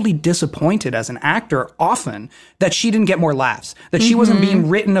probably disappointed as an actor often that she didn't get more laughs, that she wasn't being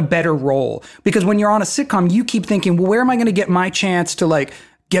written a better role. Because when you're on a sitcom, you keep thinking, well, where am I going to get my chance to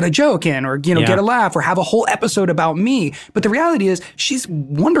get a joke in or, get a laugh or have a whole episode about me. But the reality is she's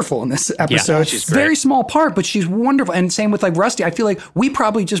wonderful in this episode. Yeah, she's great. Very small part, but she's wonderful. And same with Rusty. I feel like we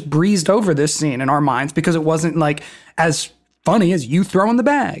probably just breezed over this scene in our minds because it wasn't as funny as you throwing the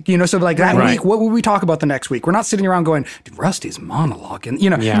bag, so that week, what will we talk about the next week? We're not sitting around going, dude, Rusty's monologue. And, you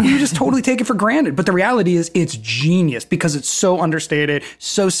just totally take it for granted. But the reality is it's genius because it's so understated,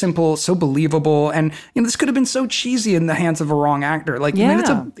 so simple, so believable. And, this could have been so cheesy in the hands of a wrong actor.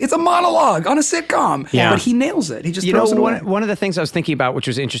 It's a monologue on a sitcom, but he nails it. He just throws it away. One of the things I was thinking about, which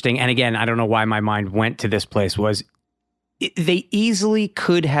was interesting, and again, I don't know why my mind went to this place, was they easily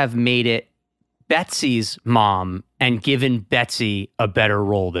could have made it Betsy's mom and given Betsy a better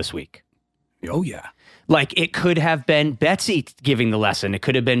role this week. Oh, yeah. It could have been Betsy giving the lesson. It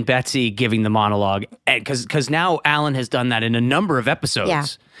could have been Betsy giving the monologue. Because now Alan has done that in a number of episodes. Yeah.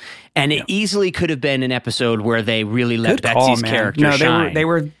 And it easily could have been an episode where they really let Betsy's character shine. They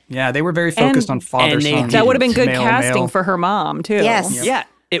were very focused on father-son. That would have been good casting for her mom, too. Yes. Yep. Yeah,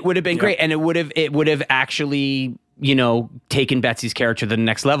 it would have been great. And it would have actually taken Betsy's character to the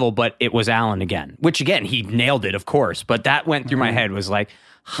next level, but it was Alan again, which again, he nailed it, of course, but that went through my head was like,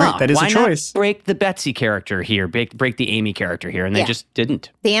 right, that is why a choice. Not break the Betsy character here, break the Amy character here, and they just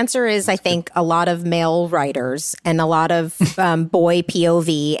didn't. The answer is, I think, a lot of male writers and a lot of boy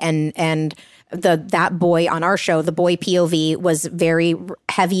POV and that boy on our show, the boy POV was very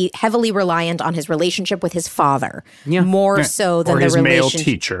heavily reliant on his relationship with his father, more so than his the male relationship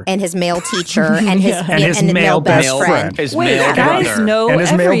teacher and his male teacher and his male best friend. His Wait, male guys brother. know and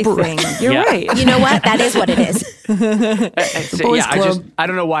his everything. You're right. You know what? That is what it is. I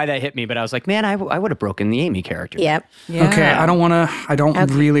don't know why that hit me, but I was like, man, I would have broken the Amy character. Yep. Yeah. Okay, I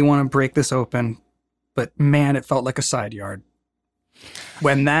don't really want to break this open, but man, it felt like a side yard.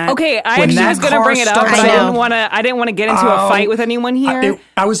 When that I actually was going to bring it up, but I didn't want to get into a fight with anyone here.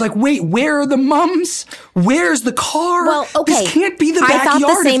 I was like, wait, where are the mums? Where's the car? Well, okay. This can't be the I thought the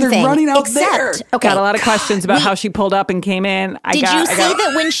backyard same if they're thing, running out except, there. Okay. Got a lot of questions about how she pulled up and came in. Did you see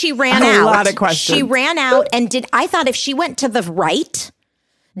that when she ran a out? lot of questions. She ran out and I thought if she went to the right,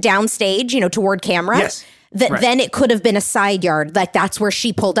 downstage, toward camera. Yes. Then it could have been a side yard, that's where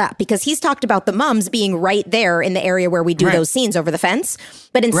she pulled up, because he's talked about the mums being right there in the area where we do those scenes over the fence,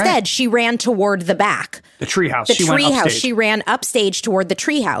 but instead she ran toward the back, the treehouse. The treehouse. She ran upstage toward the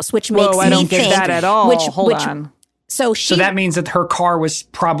treehouse, which makes I don't me get think that at all. Hold on. So that means that her car was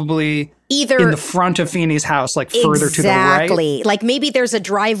probably either in the front of Feeney's house, further to the right. Exactly. Maybe there's a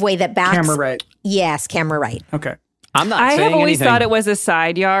driveway that backs. Camera right. Yes, camera right. Okay. I'm not I saying have always anything. thought it was a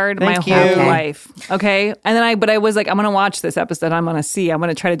side yard Thank my whole you. life. Okay. And then I was like, I'm going to watch this episode. I'm going to see. I'm going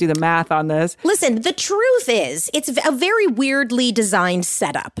to try to do the math on this. Listen, the truth is, it's a very weirdly designed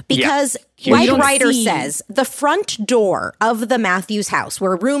setup because, You like don't Ryder see- says, the front door of the Matthews house,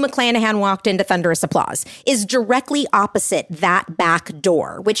 where Rue McClanahan walked into thunderous applause, is directly opposite that back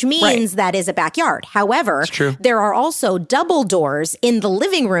door, which means that is a backyard. However, true. there are also double doors in the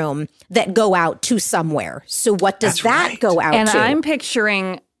living room that go out to somewhere. So what does that go out And to? I'm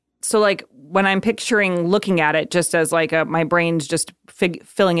picturing, so like when I'm picturing looking at it just as like my brain's just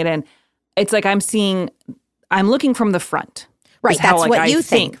filling it in, it's like I'm looking from the front. right, is how, that's like, what I you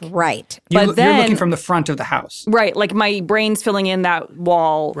think. Right. But You're then- looking from the front of the house. Right, like my brain's filling in that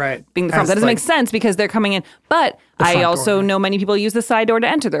wall Right. being the front. As, That doesn't like, make sense because they're coming in. But I front also door, right. know many people use the side door to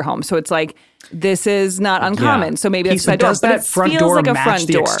enter their home. So it's like, this is not uncommon. So maybe that's the side door. Does But that it front feels door like a match front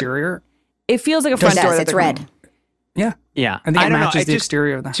the door. exterior? It feels like a It front does. door. that It's they're red. coming. Yeah. Yeah, I think it don't know. matches the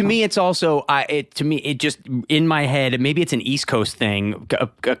exterior of the To house. me, it's also it just in my head. Maybe it's an East Coast thing,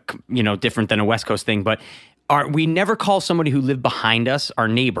 different than a West Coast thing. But we never call somebody who lived behind us our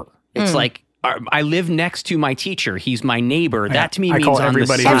neighbor. It's like I live next to my teacher. He's my neighbor. That to me I means call on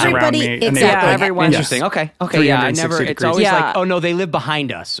everybody the who's side. around Everybody- me a neighbor. exactly. Yeah, everyone. Interesting. Okay. Yeah. I 360 never. It's degrees. always Yeah. like, oh no, they live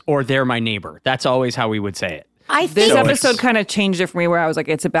behind us, or they're my neighbor. That's always how we would say it. I This think episode kind of changed it for me where I was like,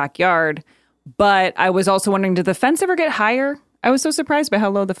 it's a backyard. But I was also wondering, did the fence ever get higher? I was so surprised by how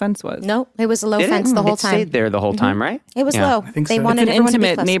low the fence was. no, it was a low Did it? fence the whole It time. stayed there the whole time, right? It was Yeah. low. think They so. wanted It's an everyone to be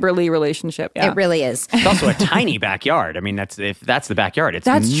intimate close. neighborly relationship. Yeah. It really is. It's also a tiny backyard. I mean, if that's the backyard, it's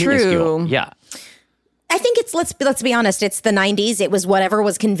That's minuscule. true. Yeah. I think it's let's be honest. It's the '90s. It was whatever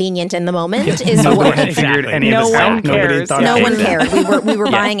was convenient in the moment. Is Nobody what, had figured any No of this one out. Nobody cares. thought no it one through. cared. We were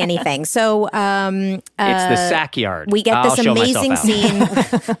buying anything. So It's the sack yard. we get I'll this show myself amazing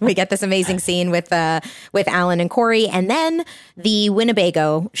out. scene. We get this amazing scene with Alan and Corey, and then the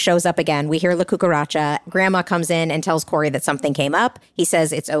Winnebago shows up again. We hear La Cucaracha. Grandma comes in and tells Corey that something came up. He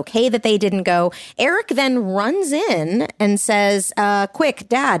says it's okay that they didn't go. Eric then runs in and says, "Quick,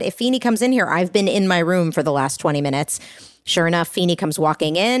 Dad! If Feeney comes in here, I've been in my room for the last 20 minutes." Sure enough, Feeney comes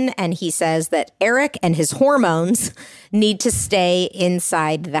walking in and he says that Eric and his hormones need to stay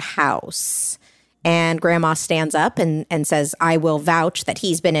inside the house. And Grandma stands up and says, I will vouch that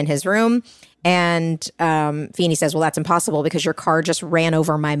he's been in his room. And Feeney says, well, that's impossible because your car just ran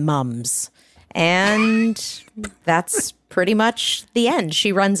over my mum's. And that's pretty much the end.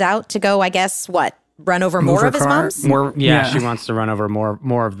 She runs out to go, I guess, run over more her of his car, mum's? More, Yeah, she wants to run over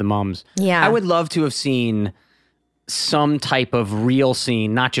more of the mums. Yeah. I would love to have seen some type of real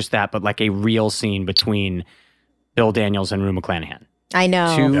scene, not just that, but like a real scene between Bill Daniels and Rue McClanahan. I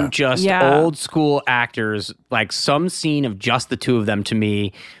know. Two just Yeah. old school actors, like some scene of just the two of them to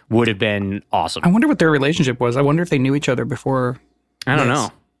me would have been awesome. I wonder what their relationship was. I wonder if they knew each other before. I don't this. know.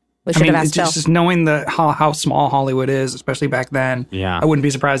 We I should mean, have it's asked Bill. just knowing how small Hollywood is, especially back then. Yeah. I wouldn't be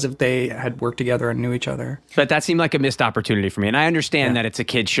surprised if they had worked together and knew each other. But that seemed like a missed opportunity for me. And I understand that it's a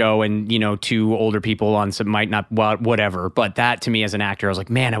kid show and, two older people on some might not, well, whatever. But that to me as an actor, I was like,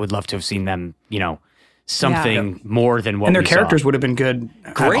 man, I would love to have seen them, something more than what And their we characters saw. would have been good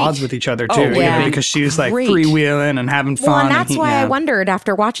at Great. odds with each other, too. Oh, you know, yeah. because she was like Great. freewheeling and having fun. Well, and that's why I yeah. wondered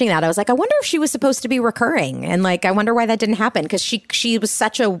after watching that. I was like, I wonder if she was supposed to be recurring, and I wonder why that didn't happen because she was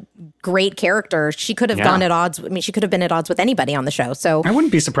such a great character. She could have gone at odds. I mean, she could have been at odds with anybody on the show. So I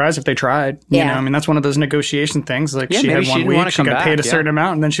wouldn't be surprised if they tried. Yeah. I mean, that's one of those negotiation things. Like, Yeah, she maybe had she 1 didn't wanna week, she come got back, paid a yeah. certain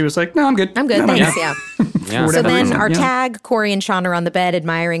amount, and then she was like, no, I'm good. I'm good, No, thanks. yeah. Yeah. So then reason, our yeah. tag, Corey and Sean are on the bed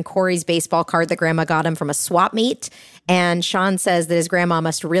admiring Corey's baseball card that grandma got him from a swap meet. And Sean says that his grandma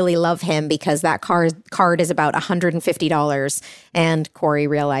must really love him because that card is about $150. And Corey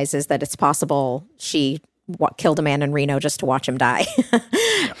realizes that it's possible she killed a man in Reno just to watch him die.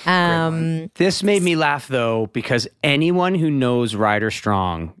 This made me laugh, though, because anyone who knows Ryder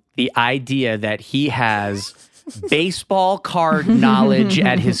Strong, the idea that he has baseball card knowledge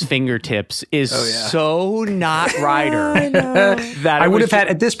at his fingertips is so not Ryder. That I it would was have had,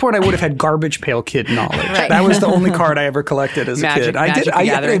 at this point, I would have had Garbage Pail Kid knowledge. Right. That was the only card I ever collected as a Magic- kid. I Magic the had a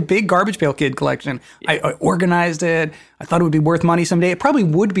Gathering. big Garbage Pail Kid collection. I organized it. I thought it would be worth money someday. It probably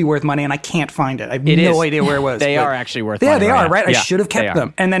would be worth money, and I can't find it. I have It no is. idea where it was. They but- are actually worth Yeah, money they right are, now. right? I Yeah, should have they kept are.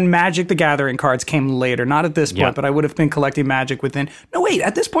 them. And then Magic the Gathering cards came later. Not at this point, Yeah. but I would have been collecting Magic within. No, wait.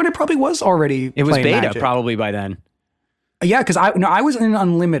 At this point, it probably was already. It was playing beta Magic. probably by then. Yeah, because I was in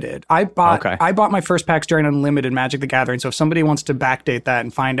Unlimited. I bought Okay. my first packs during Unlimited Magic the Gathering. So if somebody wants to backdate that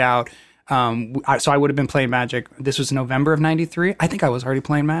and find out So I would have been playing Magic. This was November of 93. I think I was already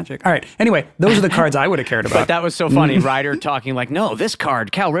playing Magic. All right. Anyway, those are the cards I would have cared about. But that was so funny. Ryder talking like, no, this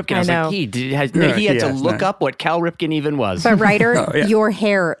card, Cal Ripken. I was like, he had to look up what Cal Ripken even was. But Ryder, your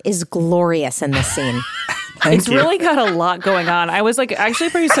hair is glorious in this scene. It's really got a lot going on. I was like actually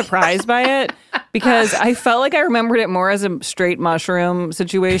pretty surprised by it because I felt like I remembered it more as a straight mushroom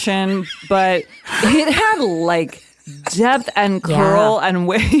situation, but it had like depth and curl and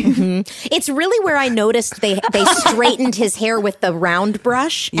wave. Mm-hmm. It's really where I noticed they straightened his hair with the round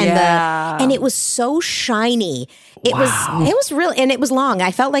brush and it was so shiny. It was really, and it was long.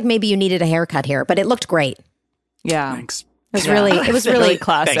 I felt like maybe you needed a haircut here, but it looked great. Yeah. Thanks. It was really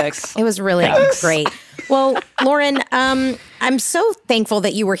classic. Thanks. It was really great. Well, Lauren, I'm so thankful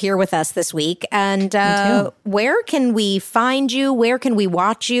that you were here with us this week. And where can we find you? Where can we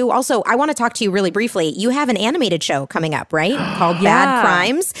watch you? Also, I want to talk to you really briefly. You have an animated show coming up, right? Called Bad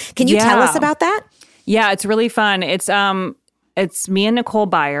Crimes. Can you tell us about that? Yeah, it's really fun. It's me and Nicole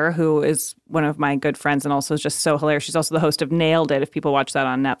Byer, who is one of my good friends and also is just so hilarious. She's also the host of Nailed It, if people watch that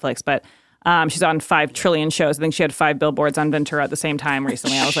on Netflix. But she's on 5 trillion shows. I think she had 5 billboards on Ventura at the same time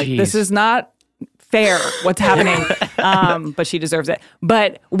recently. I was like, this is not fair what's happening. But she deserves it.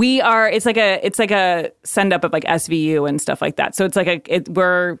 But it's like a send up of like SVU and stuff like that. So it's like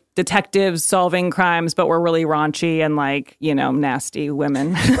we're detectives solving crimes, but we're really raunchy and like, nasty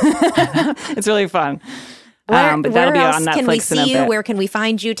women. It's really fun. But that'll be on Netflix. Can we see you? Bit. Where can we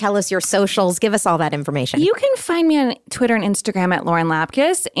find you? Tell us your socials. Give us all that information. You can find me on Twitter and Instagram at Lauren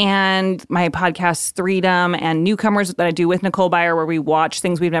Lapkus, and my podcast Threedom and Newcomers that I do with Nicole Byer, where we watch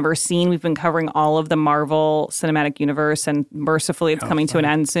things we've never seen. We've been covering all of the Marvel Cinematic Universe, and mercifully it's coming to an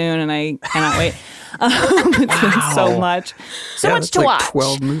end soon, and I cannot wait. It's been so much to like watch.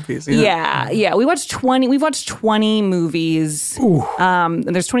 12 movies. Yeah. We've watched 20 movies. And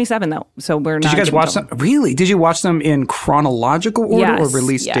there's 27 though, so we're not. Did you guys watch them? Really? Did you watch them in chronological order or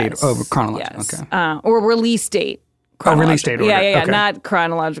release date? Oh, chronological. Yes. Okay. Or release date. Release date order. Yeah. Okay. Not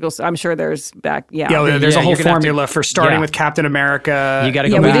chronological. I'm sure there's back. Yeah, there's a whole formula for starting with Captain America. You got to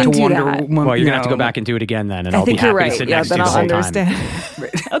go back to Wonder that. Woman. Well, you're gonna have to go back and do it again then, and I'll be happy to sit next to you the whole time.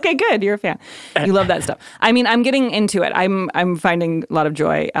 Okay, good. You're a fan. You love that stuff. I mean, I'm getting into it. I'm finding a lot of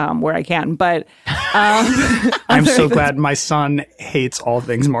joy where I can, but I'm so glad my son hates all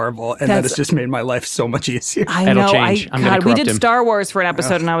things Marvel, and that has just made my life so much easier. I know. It'll change. We did Star Wars for an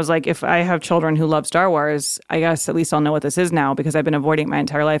episode, and I was like, if I have children who love Star Wars, I guess at least I'll know what this is now because I've been avoiding it my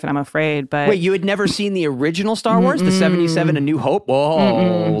entire life, and I'm afraid. But wait, you had never seen the original Star Wars, the 77, A New Hope?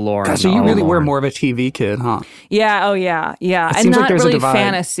 Whoa, Lauren. So you really were more of a TV kid, huh? Yeah. Oh, yeah. It and seems not like there's really a divide.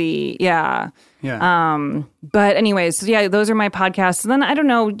 fantasy. Yeah. Yeah. But anyways, those are my podcasts. And then I don't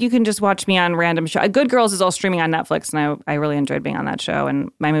know, you can just watch me on random show. Good Girls is all streaming on Netflix, and I really enjoyed being on that show. And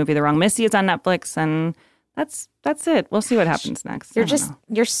my movie, The Wrong Missy, is on Netflix, and that's it. We'll see what happens next.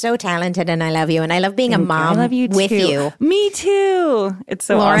 You're so talented, and I love you, and I love being a mom with you. Me too. It's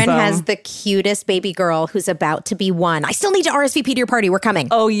so Lauren awesome. has the cutest baby girl who's about to be 1. I still need to RSVP to your party. We're coming.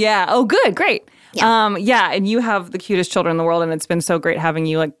 Oh yeah. Oh good. Great. Yeah. And you have the cutest children in the world, and it's been so great having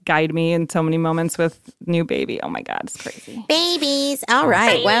you like guide me in so many moments with new baby. Oh my God, it's crazy. Babies. All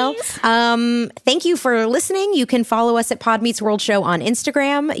right. Well, thank you for listening. You can follow us at Pod Meets World Show on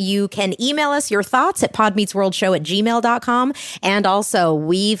Instagram. You can email us your thoughts at podmeetsworldshow@gmail.com. And also,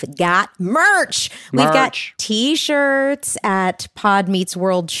 we've got merch. We've got t-shirts at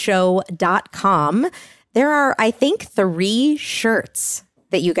podmeetsworldshow.com. There are, I think, 3 shirts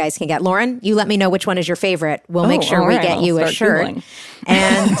that you guys can get. Lauren, you let me know which one is your favorite. We'll make sure we get you a shirt. Googling.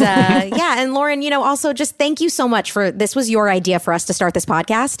 And and Lauren, also just thank you so much this was your idea for us to start this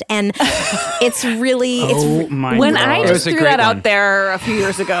podcast. And it's really, when I just threw that out there a few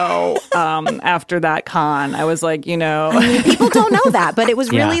years ago, after that con, I was like, people don't know that, but it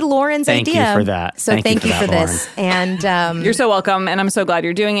was really Lauren's idea. Thank you for that. So thank you for this. And you're so welcome. And I'm so glad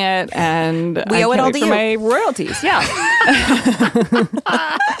you're doing it. And we owe it all to you. My royalties. Yeah.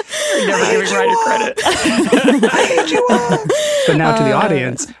 You're never giving Ryder credit. I hate you all. But now to the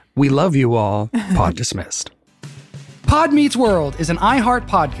audience, we love you all. Pod dismissed. Pod Meets World is an iHeart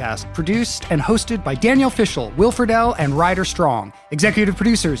podcast produced and hosted by Danielle Fishel, Will Friedle, and Ryder Strong. Executive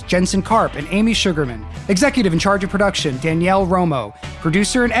producers Jensen Karp and Amy Sugarman. Executive in charge of production Danielle Romo.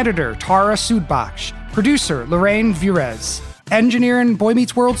 Producer and editor Tara Sudbach. Producer Lorraine Vurez. Engineer and Boy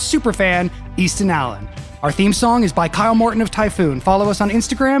Meets World superfan Easton Allen. Our theme song is by Kyle Morton of Typhoon. Follow us on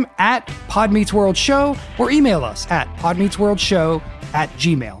Instagram at PodMeetsWorldShow or email us at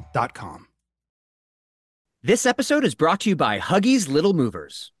podmeetsworldshow@gmail.com. This episode is brought to you by Huggies Little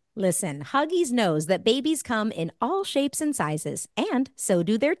Movers. Listen, Huggies knows that babies come in all shapes and sizes, and so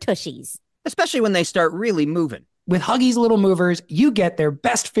do their tushies. Especially when they start really moving. With Huggies Little Movers, you get their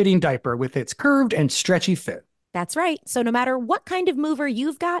best fitting diaper with its curved and stretchy fit. That's right. So no matter what kind of mover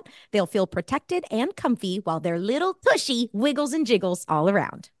you've got, they'll feel protected and comfy while their little tushy wiggles and jiggles all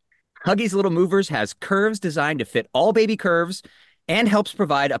around. Huggies Little Movers has curves designed to fit all baby curves and helps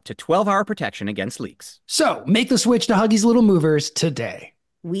provide up to 12-hour protection against leaks. So make the switch to Huggies Little Movers today.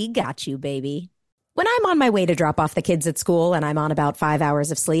 We got you, baby. When I'm on my way to drop off the kids at school and I'm on about 5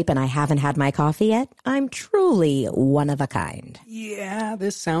 hours of sleep and I haven't had my coffee yet, I'm truly one of a kind. Yeah,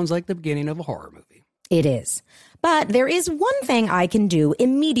 this sounds like the beginning of a horror movie. It is. But there is one thing I can do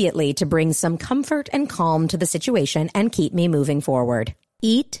immediately to bring some comfort and calm to the situation and keep me moving forward.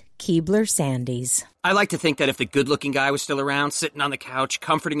 Eat Keebler Sandies. I like to think that if the good-looking guy was still around, sitting on the couch,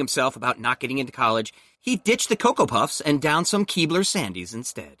 comforting himself about not getting into college, he'd ditch the Cocoa Puffs and down some Keebler Sandies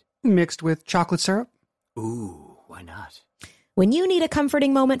instead. Mixed with chocolate syrup? Ooh, why not? When you need a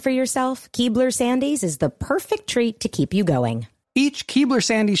comforting moment for yourself, Keebler Sandies is the perfect treat to keep you going. Each Keebler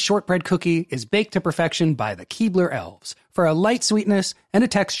Sandies shortbread cookie is baked to perfection by the Keebler elves for a light sweetness and a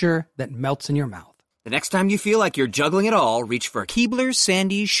texture that melts in your mouth. The next time you feel like you're juggling it all, reach for Keebler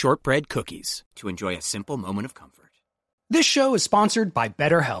Sandies shortbread cookies to enjoy a simple moment of comfort. This show is sponsored by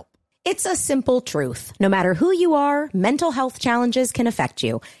BetterHelp. It's a simple truth. No matter who you are, mental health challenges can affect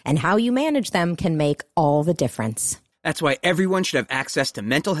you, and how you manage them can make all the difference. That's why everyone should have access to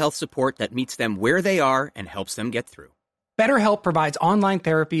mental health support that meets them where they are and helps them get through. BetterHelp provides online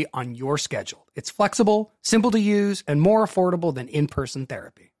therapy on your schedule. It's flexible, simple to use, and more affordable than in-person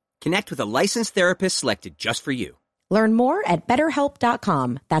therapy. Connect with a licensed therapist selected just for you. Learn more at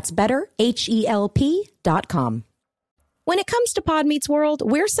BetterHelp.com. That's BetterHelp.com. When it comes to Pod Meets World,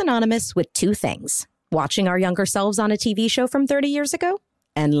 we're synonymous with two things: watching our younger selves on a TV show from 30 years ago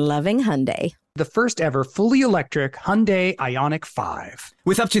and loving Hyundai. The first ever fully electric Hyundai Ioniq 5.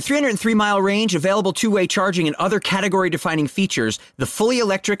 With up to 303-mile range, available two-way charging, and other category-defining features, the fully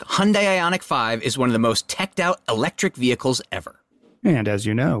electric Hyundai Ioniq 5 is one of the most teched-out electric vehicles ever. And as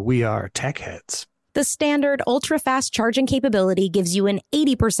you know, we are tech heads. The standard ultra-fast charging capability gives you an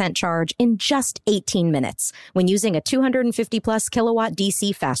 80% charge in just 18 minutes when using a 250-plus kilowatt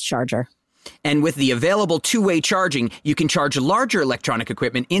DC fast charger. And with the available two-way charging, you can charge larger electronic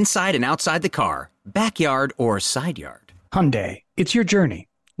equipment inside and outside the car, backyard or side yard. Hyundai, it's your journey.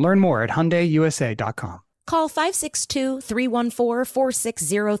 Learn more at HyundaiUSA.com. Call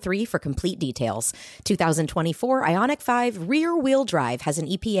 562-314-4603 for complete details. 2024 Ioniq 5 rear-wheel drive has an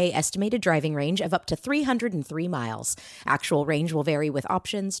EPA estimated driving range of up to 303 miles. Actual range will vary with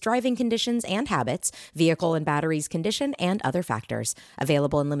options, driving conditions and habits, vehicle and batteries condition, and other factors.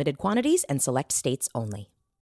 Available in limited quantities and select states only.